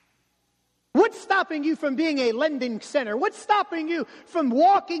 What's stopping you from being a lending center? What's stopping you from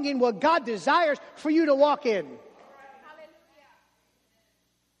walking in what God desires for you to walk in?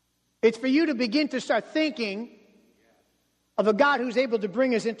 It's for you to begin to start thinking of a God who's able to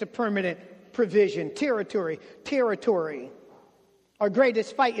bring us into permanent provision, territory. Our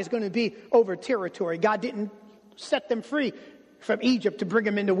greatest fight is going to be over territory. God didn't set them free from Egypt to bring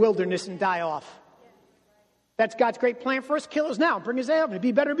them into wilderness and die off. That's God's great plan for us. Kill us now. Bring us to heaven. It'd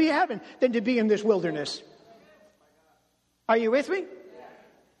be better to be in heaven than to be in this wilderness. Are you with me?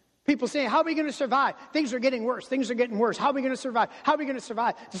 People saying, how are we going to survive? Things are getting worse. Things are getting worse. How are we going to survive? How are we going to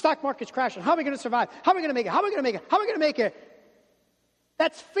survive? The stock market's crashing. How are we going to survive? How are we going to make it? How are we going to make it? How are we going to make it?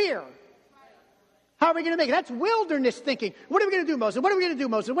 That's fear. How are we going to make it? That's wilderness thinking. What are we going to do, Moses? What are we going to do,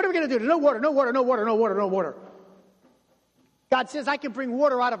 Moses? What are we going to do? No water, no water, no water, no water, no water. God says, I can bring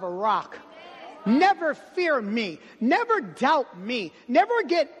water out of a rock. Never fear me. Never doubt me. Never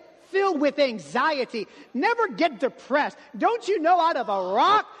get filled with anxiety. Never get depressed. Don't you know out of a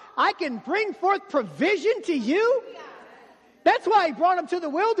rock I can bring forth provision to you? That's why he brought him to the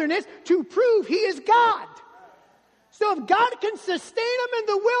wilderness, to prove he is God. So if God can sustain them in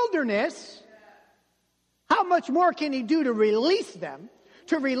the wilderness, how much more can he do to release them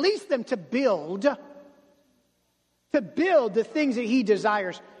to build the things that he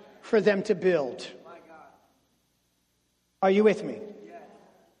desires for them to build? Are you with me?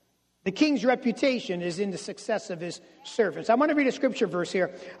 The king's reputation is in the success of his servants. I want to read a scripture verse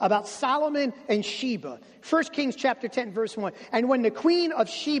here about Solomon and Sheba. 1 Kings chapter 10, verse 1. And when the queen of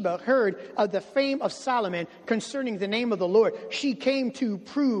Sheba heard of the fame of Solomon concerning the name of the Lord, she came to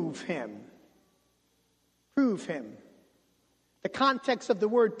prove him. Prove him. The context of the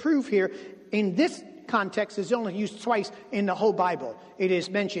word prove here, in this context, is only used twice in the whole Bible. It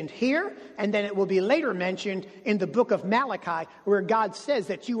is mentioned here, and then it will be later mentioned in the book of Malachi, where God says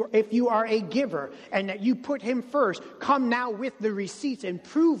that if you are a giver and that you put him first, come now with the receipts and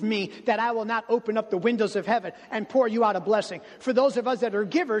prove me that I will not open up the windows of heaven and pour you out a blessing. For those of us that are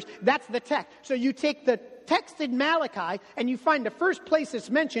givers, that's the text. So you take the text in Malachi and you find the first place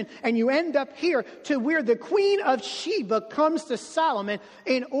it's mentioned, and you end up here to where the queen of Sheba comes to Solomon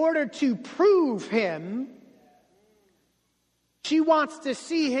in order to prove him. She wants to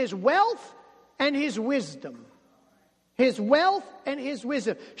see his wealth and his wisdom. His wealth and his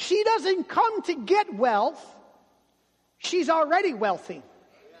wisdom. She doesn't come to get wealth. She's already wealthy.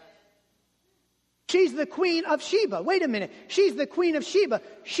 She's the queen of Sheba. Wait a minute. She's the queen of Sheba.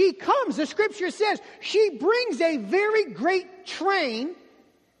 She comes, the scripture says, she brings a very great train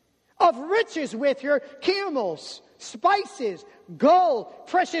of riches with her, camels, spices, gold,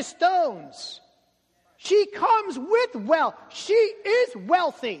 precious stones. She comes with wealth. She is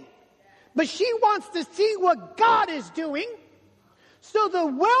wealthy. But she wants to see what God is doing. So the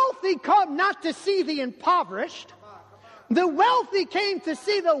wealthy come not to see the impoverished. The wealthy came to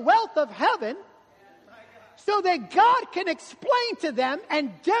see the wealth of heaven, so that God can explain to them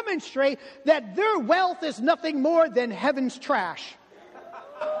and demonstrate that their wealth is nothing more than heaven's trash.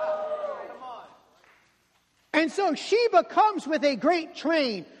 And so Sheba comes with a great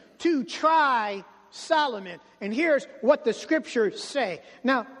train to try Solomon. And here's what the scriptures say.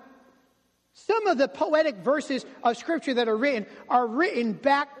 Now, Some of the poetic verses of Scripture that are written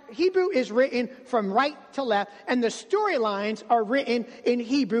back. Hebrew is written from right to left, and the storylines are written in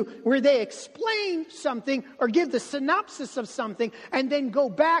Hebrew, where they explain something or give the synopsis of something, and then go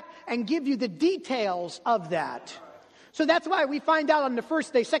back and give you the details of that. So that's why we find out on the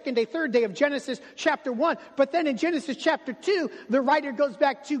first day, second day, third day of Genesis chapter 1. But then in Genesis chapter 2, the writer goes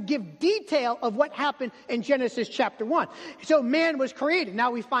back to give detail of what happened in Genesis chapter 1. So man was created.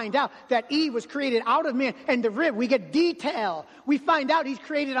 Now we find out that Eve was created out of man, and the rib, we get detail. We find out he's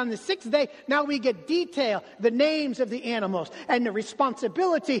created on the sixth day. Now we get detail, the names of the animals, and the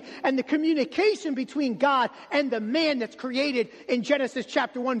responsibility and the communication between God and the man that's created in Genesis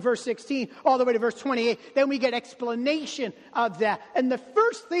chapter 1, verse 16, all the way to verse 28. Then we get explanation of that. And the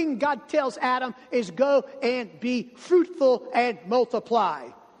first thing God tells Adam is go and be fruitful and multiply.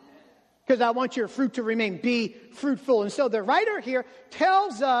 Because I want your fruit to remain. Be fruitful. And so the writer here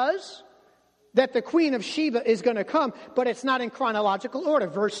tells us that the Queen of Sheba is going to come, but it's not in chronological order.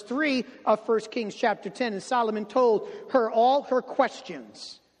 Verse 3 of 1 Kings chapter 10, and Solomon told her all her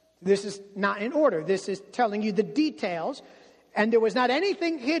questions. This is not in order. This is telling you the details. And there was not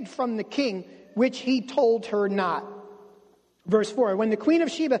anything hid from the king which he told her not. Verse 4, when the Queen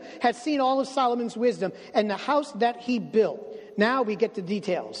of Sheba had seen all of Solomon's wisdom and the house that he built. Now we get the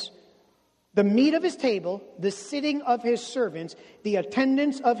details. The meat of his table, the sitting of his servants, the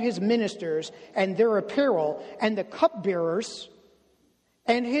attendance of his ministers and their apparel, and the cupbearers,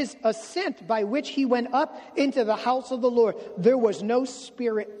 and his ascent by which he went up into the house of the Lord. There was no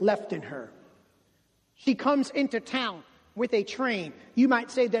spirit left in her. She comes into town with a train. You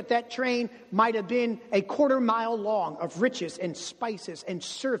might say that that train might have been a 1/4 mile long of riches and spices and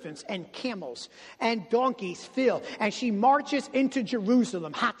servants and camels and donkeys filled. And she marches into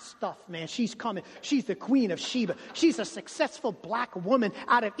Jerusalem. Hot stuff, man. She's coming. She's the Queen of Sheba. She's a successful black woman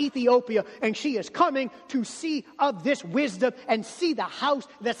out of Ethiopia. And she is coming to see of this wisdom and see the house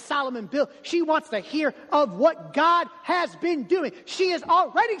that Solomon built. She wants to hear of what God has been doing. She is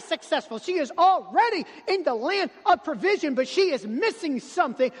already successful. She is already in the land of provision, but she is missing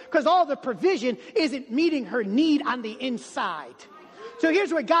something because all the provision isn't meeting her need on the inside. So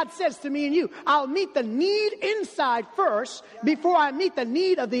here's what God says to me and you. I'll meet the need inside first before I meet the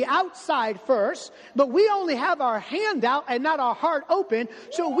need of the outside first. But we only have our hand out and not our heart open,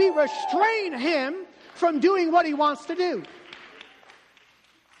 so we restrain him from doing what he wants to do.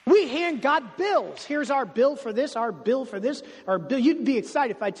 We hand God bills. Here's our bill for this, our bill for this, our bill. You'd be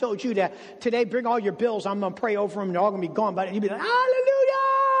excited if I told you that today, bring all your bills. I'm going to pray over them. They're all going to be gone. But you'd be like, hallelujah!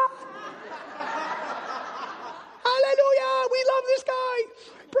 Hallelujah! We love this guy.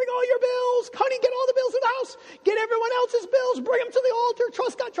 Bring all your bills. Honey, get all the bills in the house. Get everyone else's bills. Bring them to the altar.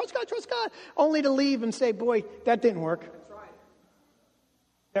 Trust God, trust God, trust God. Only to leave and say, boy, that didn't work.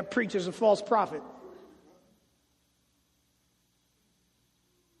 That preacher's a false prophet.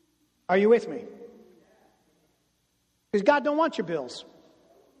 Are you with me? Because God don't want your bills.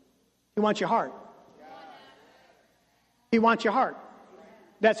 He wants your heart. He wants your heart.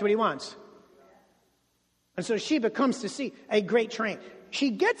 That's what he wants. And so Sheba comes to see a great train.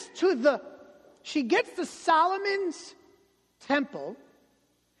 She gets to Solomon's temple,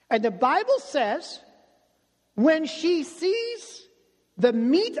 and the Bible says when she sees the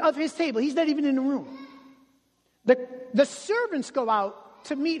meat of his table, he's not even in the room. The servants go out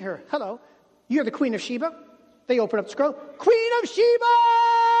to meet her. Hello, you're the Queen of Sheba. They open up the scroll. Queen of Sheba!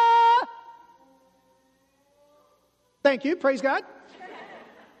 Thank you, praise God.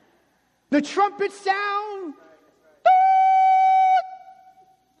 The trumpets sound.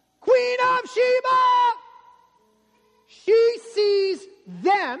 Queen of Sheba! She sees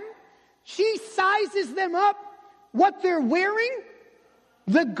them. She sizes them up. What they're wearing,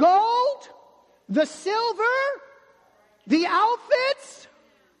 the gold, the silver, the outfits.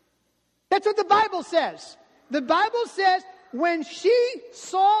 That's what the Bible says. The Bible says when she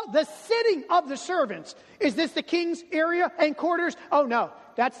saw the sitting of the servants. Is this the king's area and quarters? Oh no,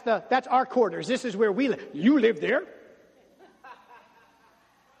 that's our quarters. This is where we live. You live there?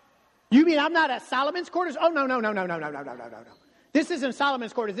 You mean I'm not at Solomon's quarters? Oh no. This isn't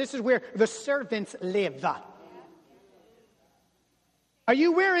Solomon's quarters. This is where the servants live. Are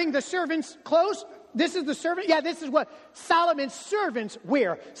you wearing the servants' clothes? This is the servant. Yeah, this is what Solomon's servants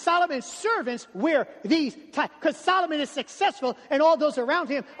wear. Solomon's servants wear these types. Because Solomon is successful and all those around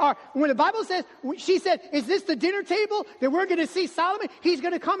him are. When the Bible says, she said, is this the dinner table that we're going to see Solomon? He's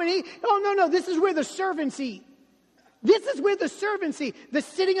going to come and eat. Oh, no. This is where the servants eat. This is where the servants eat. The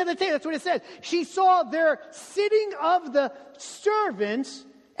sitting of the table. That's what it says. She saw their sitting of the servants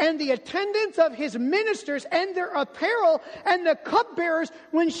and the attendants of his ministers and their apparel and the cupbearers,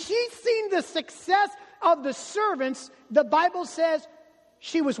 when she seen the success of the servants, the Bible says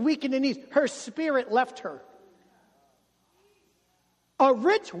she was weak in the knees. Her spirit left her. A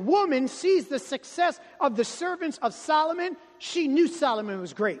rich woman sees the success of the servants of Solomon. She knew Solomon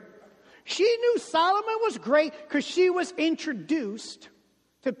was great. She knew Solomon was great because she was introduced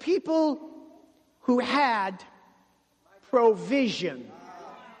to people who had provision.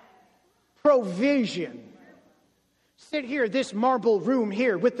 Provision. Sit here, this marble room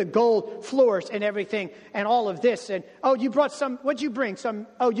here with the gold floors and everything and all of this. And, oh, you brought some, what'd you bring?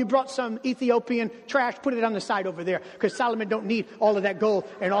 You brought some Ethiopian trash. Put it on the side over there because Solomon don't need all of that gold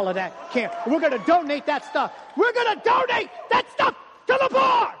and all of that. We're going to donate that stuff. We're going to donate that stuff to the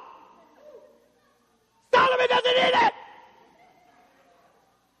poor. Solomon doesn't need it.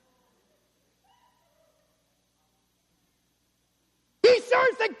 He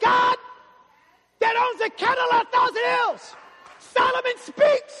serves the God that owns a cattle on 1,000 hills. Solomon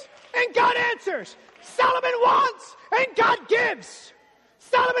speaks and God answers. Solomon wants and God gives.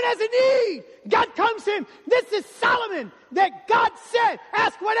 Solomon has a need. God comes to him. This is Solomon that God said,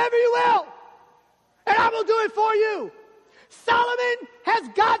 ask whatever you will and I will do it for you. Solomon has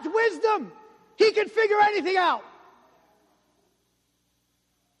God's wisdom. He can figure anything out.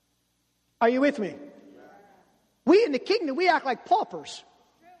 Are you with me? We in the kingdom, we act like paupers.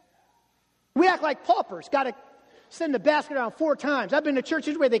 We act like paupers. Got to send the basket around 4 times. I've been to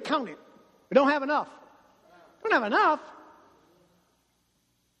churches where they count it. We don't have enough. We don't have enough.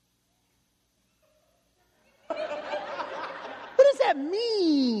 What does that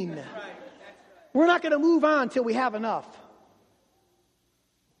mean? We're not going to move on till we have enough.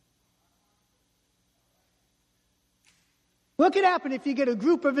 What could happen if you get a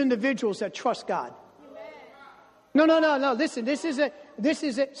group of individuals that trust God? No. Listen, this is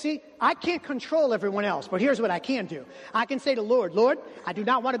it. See, I can't control everyone else, but here's what I can do. I can say to Lord, I do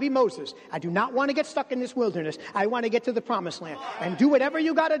not want to be Moses. I do not want to get stuck in this wilderness. I want to get to the promised land. And do whatever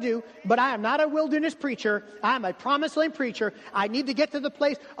you got to do, but I am not a wilderness preacher. I am a promised land preacher. I need to get to the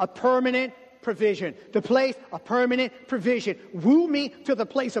place of permanent provision. The place of permanent provision. Woo me to the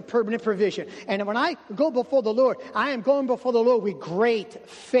place of permanent provision. And when I go before the Lord, I am going before the Lord with great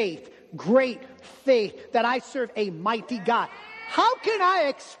faith that I serve a mighty God. How can I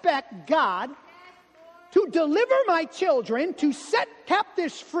expect God to deliver my children, to set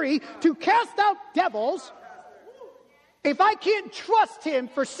captives free, to cast out devils, if I can't trust him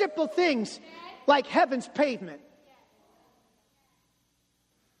for simple things like heaven's pavement?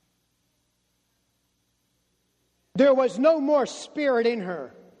 There was no more spirit in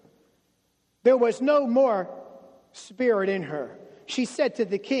her. There was no more spirit in her. She said to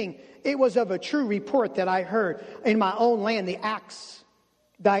the king, it was of a true report that I heard in my own land,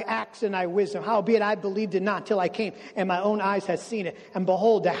 thy acts and thy wisdom. Howbeit I believed it not till I came, and my own eyes had seen it. And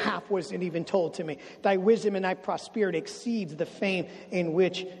behold, the half wasn't even told to me. Thy wisdom and thy prosperity exceeds the fame in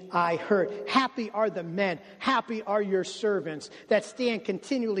which I heard. Happy are the men, happy are your servants that stand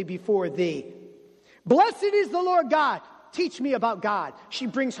continually before thee. Blessed is the Lord God. Teach me about God. She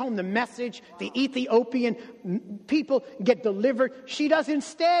brings home the message. The Ethiopian people get delivered. She doesn't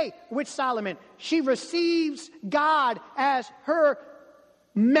stay with Solomon. She receives God as her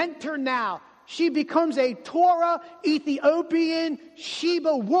mentor now. She becomes a Torah Ethiopian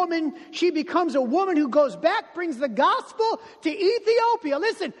Sheba woman. She becomes a woman who goes back, brings the gospel to Ethiopia.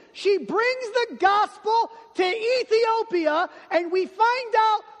 Listen, she brings the gospel to Ethiopia, and we find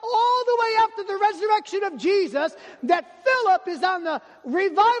out all the way after the resurrection of Jesus that Philip is on the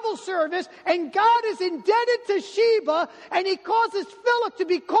revival service, and God is indebted to Sheba, and he causes Philip to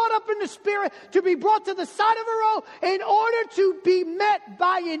be caught up in the spirit, to be brought to the side of a road in order to be met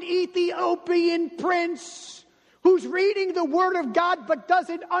by an Ethiopian prince who's reading the word of God but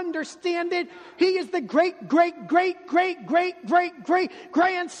doesn't understand it. He is the great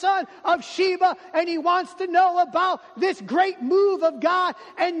grandson of Sheba, and he wants to know about this great move of God.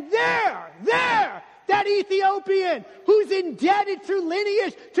 And there, that Ethiopian who's indebted through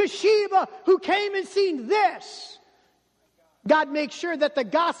lineage to Sheba, who came and seen this, God makes sure that the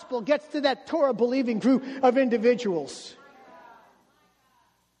gospel gets to that Torah-believing group of individuals.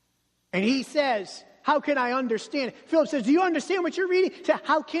 And he says, how can I understand it? Philip says, do you understand what you're reading? He said,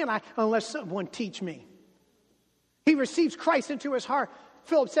 how can I unless someone teach me? He receives Christ into his heart.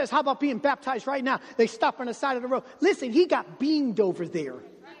 Philip says, how about being baptized right now? They stop on the side of the road. Listen, he got beamed over there.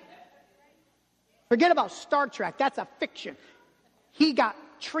 Forget about Star Trek. That's a fiction. He got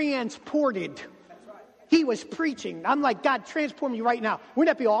transported. He was preaching. I'm like, God, transport me right now.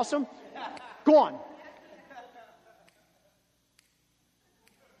 Wouldn't that be awesome? Go on.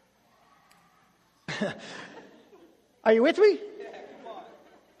 Are you with me?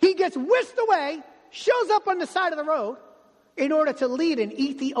 He gets whisked away, shows up on the side of the road in order to lead an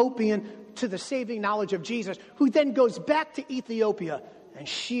Ethiopian to the saving knowledge of Jesus, who then goes back to Ethiopia and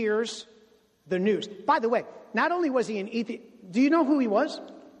shares the news. By the way, not only was he in Ethiopia, do you know who he was?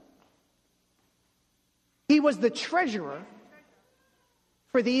 He was the treasurer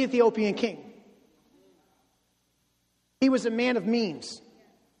for the Ethiopian king. He was a man of means.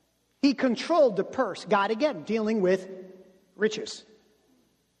 He controlled the purse. God, again, dealing with riches.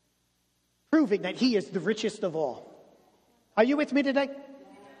 Proving that he is the richest of all. Are you with me today?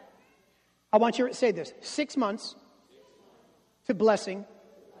 I want you to say this. 6 months to blessing.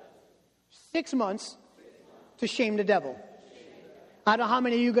 6 months to shame the devil. I don't know how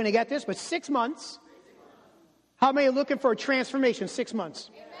many of you are going to get this, but 6 months. How many are looking for a transformation? 6 months.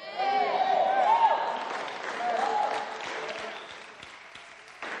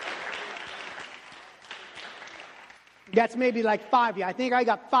 That's maybe like 5 of you. I think I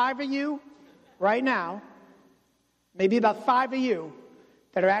got 5 of you right now. Maybe about 5 of you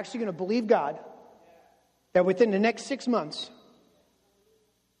that are actually going to believe God that within the next 6 months,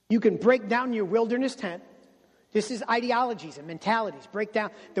 you can break down your wilderness tent. This is ideologies and mentalities. Break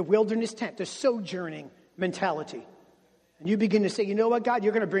down the wilderness tent, the sojourning mentality. And you begin to say, you know what, God,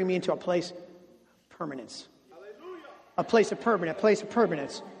 you're going to bring me into a place of permanence. Hallelujah. A place of permanence, place of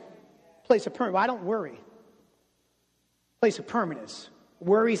permanence. Place of permanence. Well, I don't worry. Place of permanence.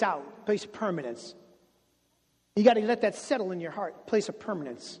 Worry's out. Place of permanence. You got to let that settle in your heart. Place of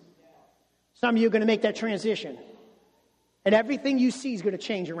permanence. Some of you are going to make that transition. And everything you see is going to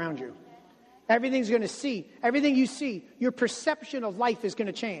change around you. Everything you see, your perception of life is going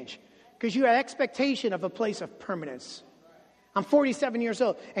to change. Because you have expectation of a place of permanence. I'm 47 years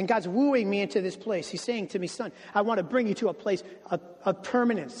old, and God's wooing me into this place. He's saying to me, son, I want to bring you to a place of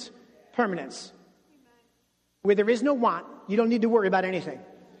permanence. Permanence. Where there is no want, you don't need to worry about anything.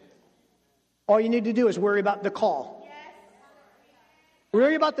 All you need to do is worry about the call.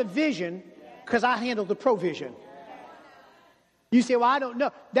 Worry about the vision, because I handle the provision. You say, well, I don't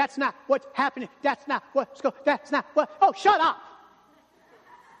know. That's not what's happening. That's not what's going. That's not what. Oh, shut up.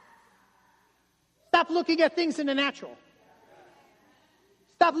 Stop looking at things in the natural.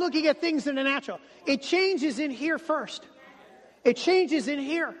 Stop looking at things in the natural. It changes in here first. It changes in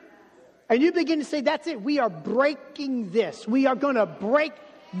here. And you begin to say, that's it. We are breaking this. We are going to break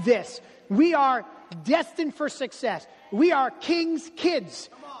this. We are destined for success. We are king's kids.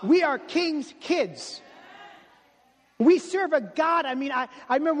 We are king's kids. We serve a God. I mean, I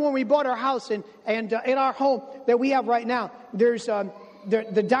remember when we bought our house and in our home that we have right now, there's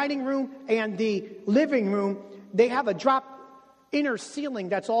the dining room and the living room. They have a drop inner ceiling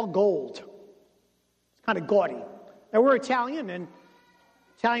that's all gold. It's kind of gaudy. Now, we're Italian, and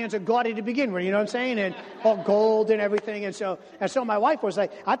Italians are gaudy to begin with, you know what I'm saying? And all gold and everything. And so my wife was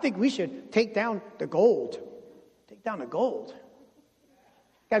like, I think we should take down the gold. Take down the gold.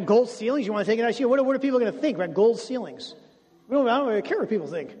 Got gold ceilings? You want to take it out? What are people going to think about gold ceilings? I don't really care what people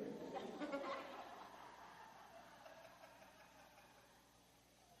think.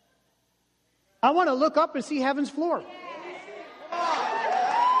 I want to look up and see heaven's floor.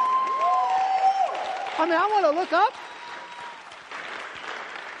 I mean, I want to look up.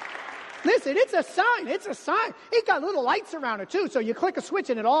 Listen, it's a sign. It's a sign. It got little lights around it, too. So you click a switch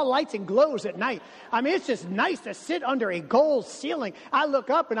and it all lights and glows at night. I mean, it's just nice to sit under a gold ceiling. I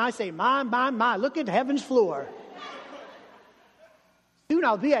look up and I say, my, look at heaven's floor. Soon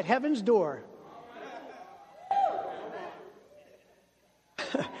I'll be at heaven's door.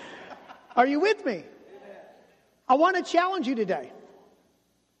 Are you with me? I want to challenge you today.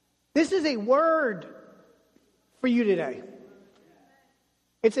 This is a word for you today.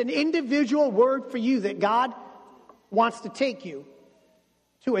 It's an individual word for you that God wants to take you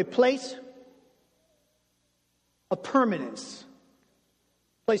to a place of permanence.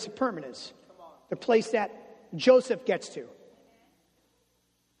 Place of permanence. The place that Joseph gets to. The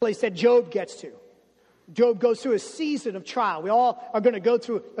place that Job gets to. Job goes through a season of trial. We all are going to go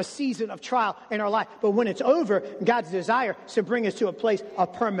through a season of trial in our life. But when it's over, God's desire is to bring us to a place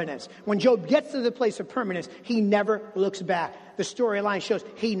of permanence. When Job gets to the place of permanence, he never looks back. The storyline shows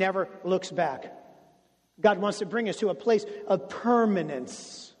he never looks back. God wants to bring us to a place of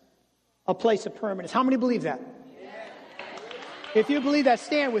permanence. A place of permanence. How many believe that? If you believe that,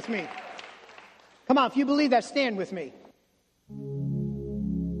 stand with me. Come on, if you believe that, stand with me.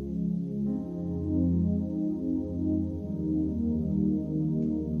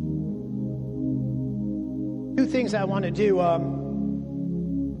 Two things I want to do.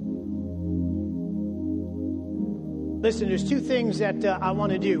 Listen, there's two things that I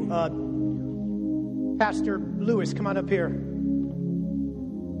want to do. Pastor Lewis, come on up here.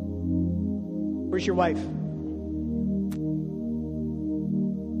 Where's your wife?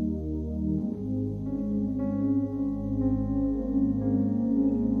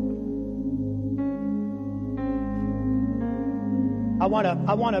 I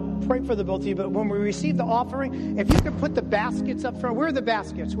want to pray for the both of you, but when we receive the offering, if you could put the baskets up front. Where are the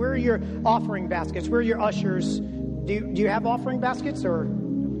baskets? Where are your offering baskets? Where are your ushers? Do you have offering baskets, or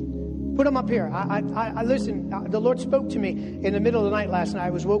put them up here? I listen. The Lord spoke to me in the middle of the night last night. I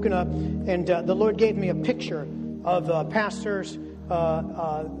was woken up, and the Lord gave me a picture of pastors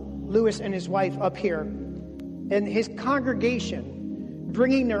Lewis and his wife up here, and his congregation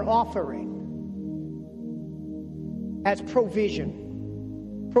bringing their offering as provision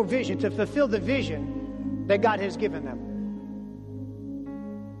to fulfill the vision that God has given them.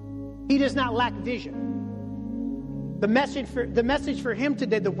 He does not lack vision. The message for him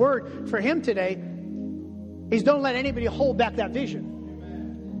today, the word for him today, is don't let anybody hold back that vision.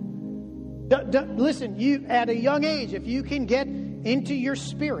 Listen, you at a young age, if you can get into your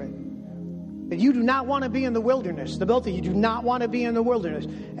spirit that you do not want to be in the wilderness, the both of you do not want to be in the wilderness,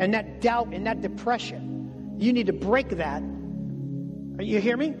 and that doubt and that depression, you need to break that. You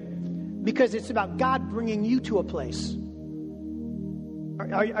hear me? Because it's about God bringing you to a place.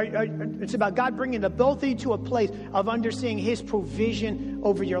 It's about God bringing the both of you to a place of understanding His provision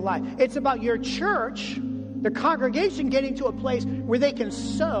over your life. It's about your church, the congregation, getting to a place where they can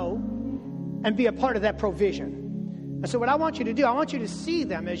sow and be a part of that provision. And so what I want you to do, I want you to see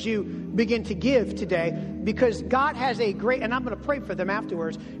them as you begin to give today, because God has a great, and I'm going to pray for them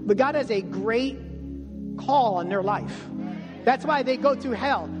afterwards, but God has a great call on their life. That's why they go through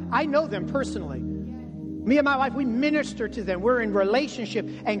hell. I know them personally. Me and my wife, we minister to them. We're in relationship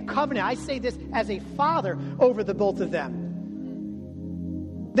and covenant. I say this as a father over the both of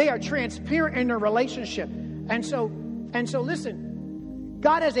them. They are transparent in their relationship. And so listen,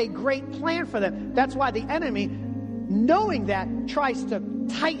 God has a great plan for them. That's why the enemy, knowing that, tries to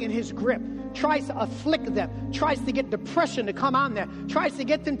tighten his grip, tries to afflict them, tries to get depression to come on them, tries to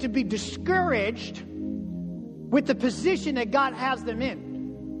get them to be discouraged with the position that God has them in.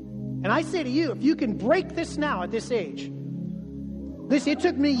 And I say to you, if you can break this now at this age, listen, it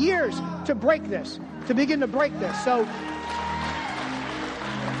took me years to break this, to begin to break this. So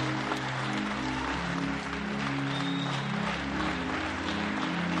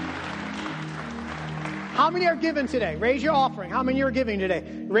how many are giving today? Raise your offering. How many are giving today?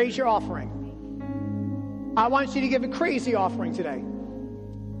 Raise your offering. I want you to give a crazy offering today.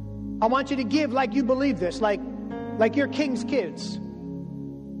 I want you to give like you believe this, like you're King's kids.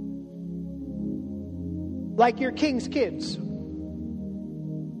 Like you're King's kids.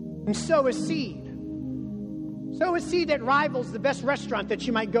 And sow a seed. Sow a seed that rivals the best restaurant that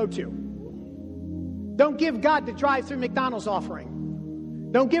you might go to. Don't give God the drive-through McDonald's offering.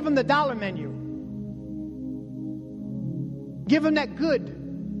 Don't give Him the dollar menu. Give Him that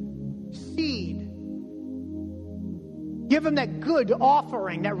good seed. Give Him that good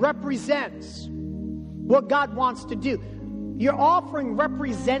offering that represents what God wants to do. Your offering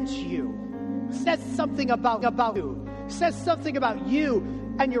represents you. Says something about you. Says something about you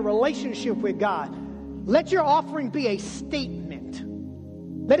and your relationship with God. Let your offering be a statement.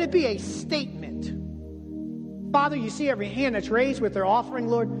 Let it be a statement. Father, you see every hand that's raised with their offering,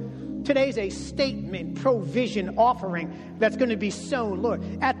 Lord. Today's a statement, provision offering that's going to be sown, Lord,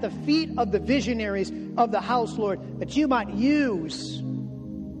 at the feet of the visionaries of the house, Lord, that you might use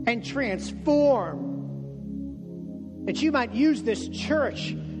and transform. That you might use this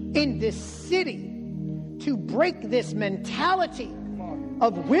church in this city to break this mentality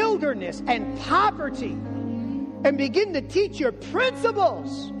of wilderness and poverty and begin to teach your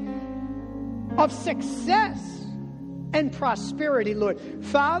principles of success and prosperity, Lord.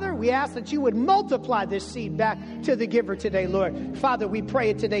 Father, we ask that you would multiply this seed back to the giver today, Lord. Father, we pray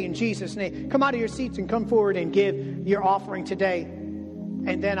it today in Jesus' name. Come out of your seats and come forward and give your offering today.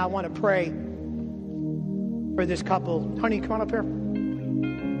 And then I want to pray for this couple. Honey, come on up here.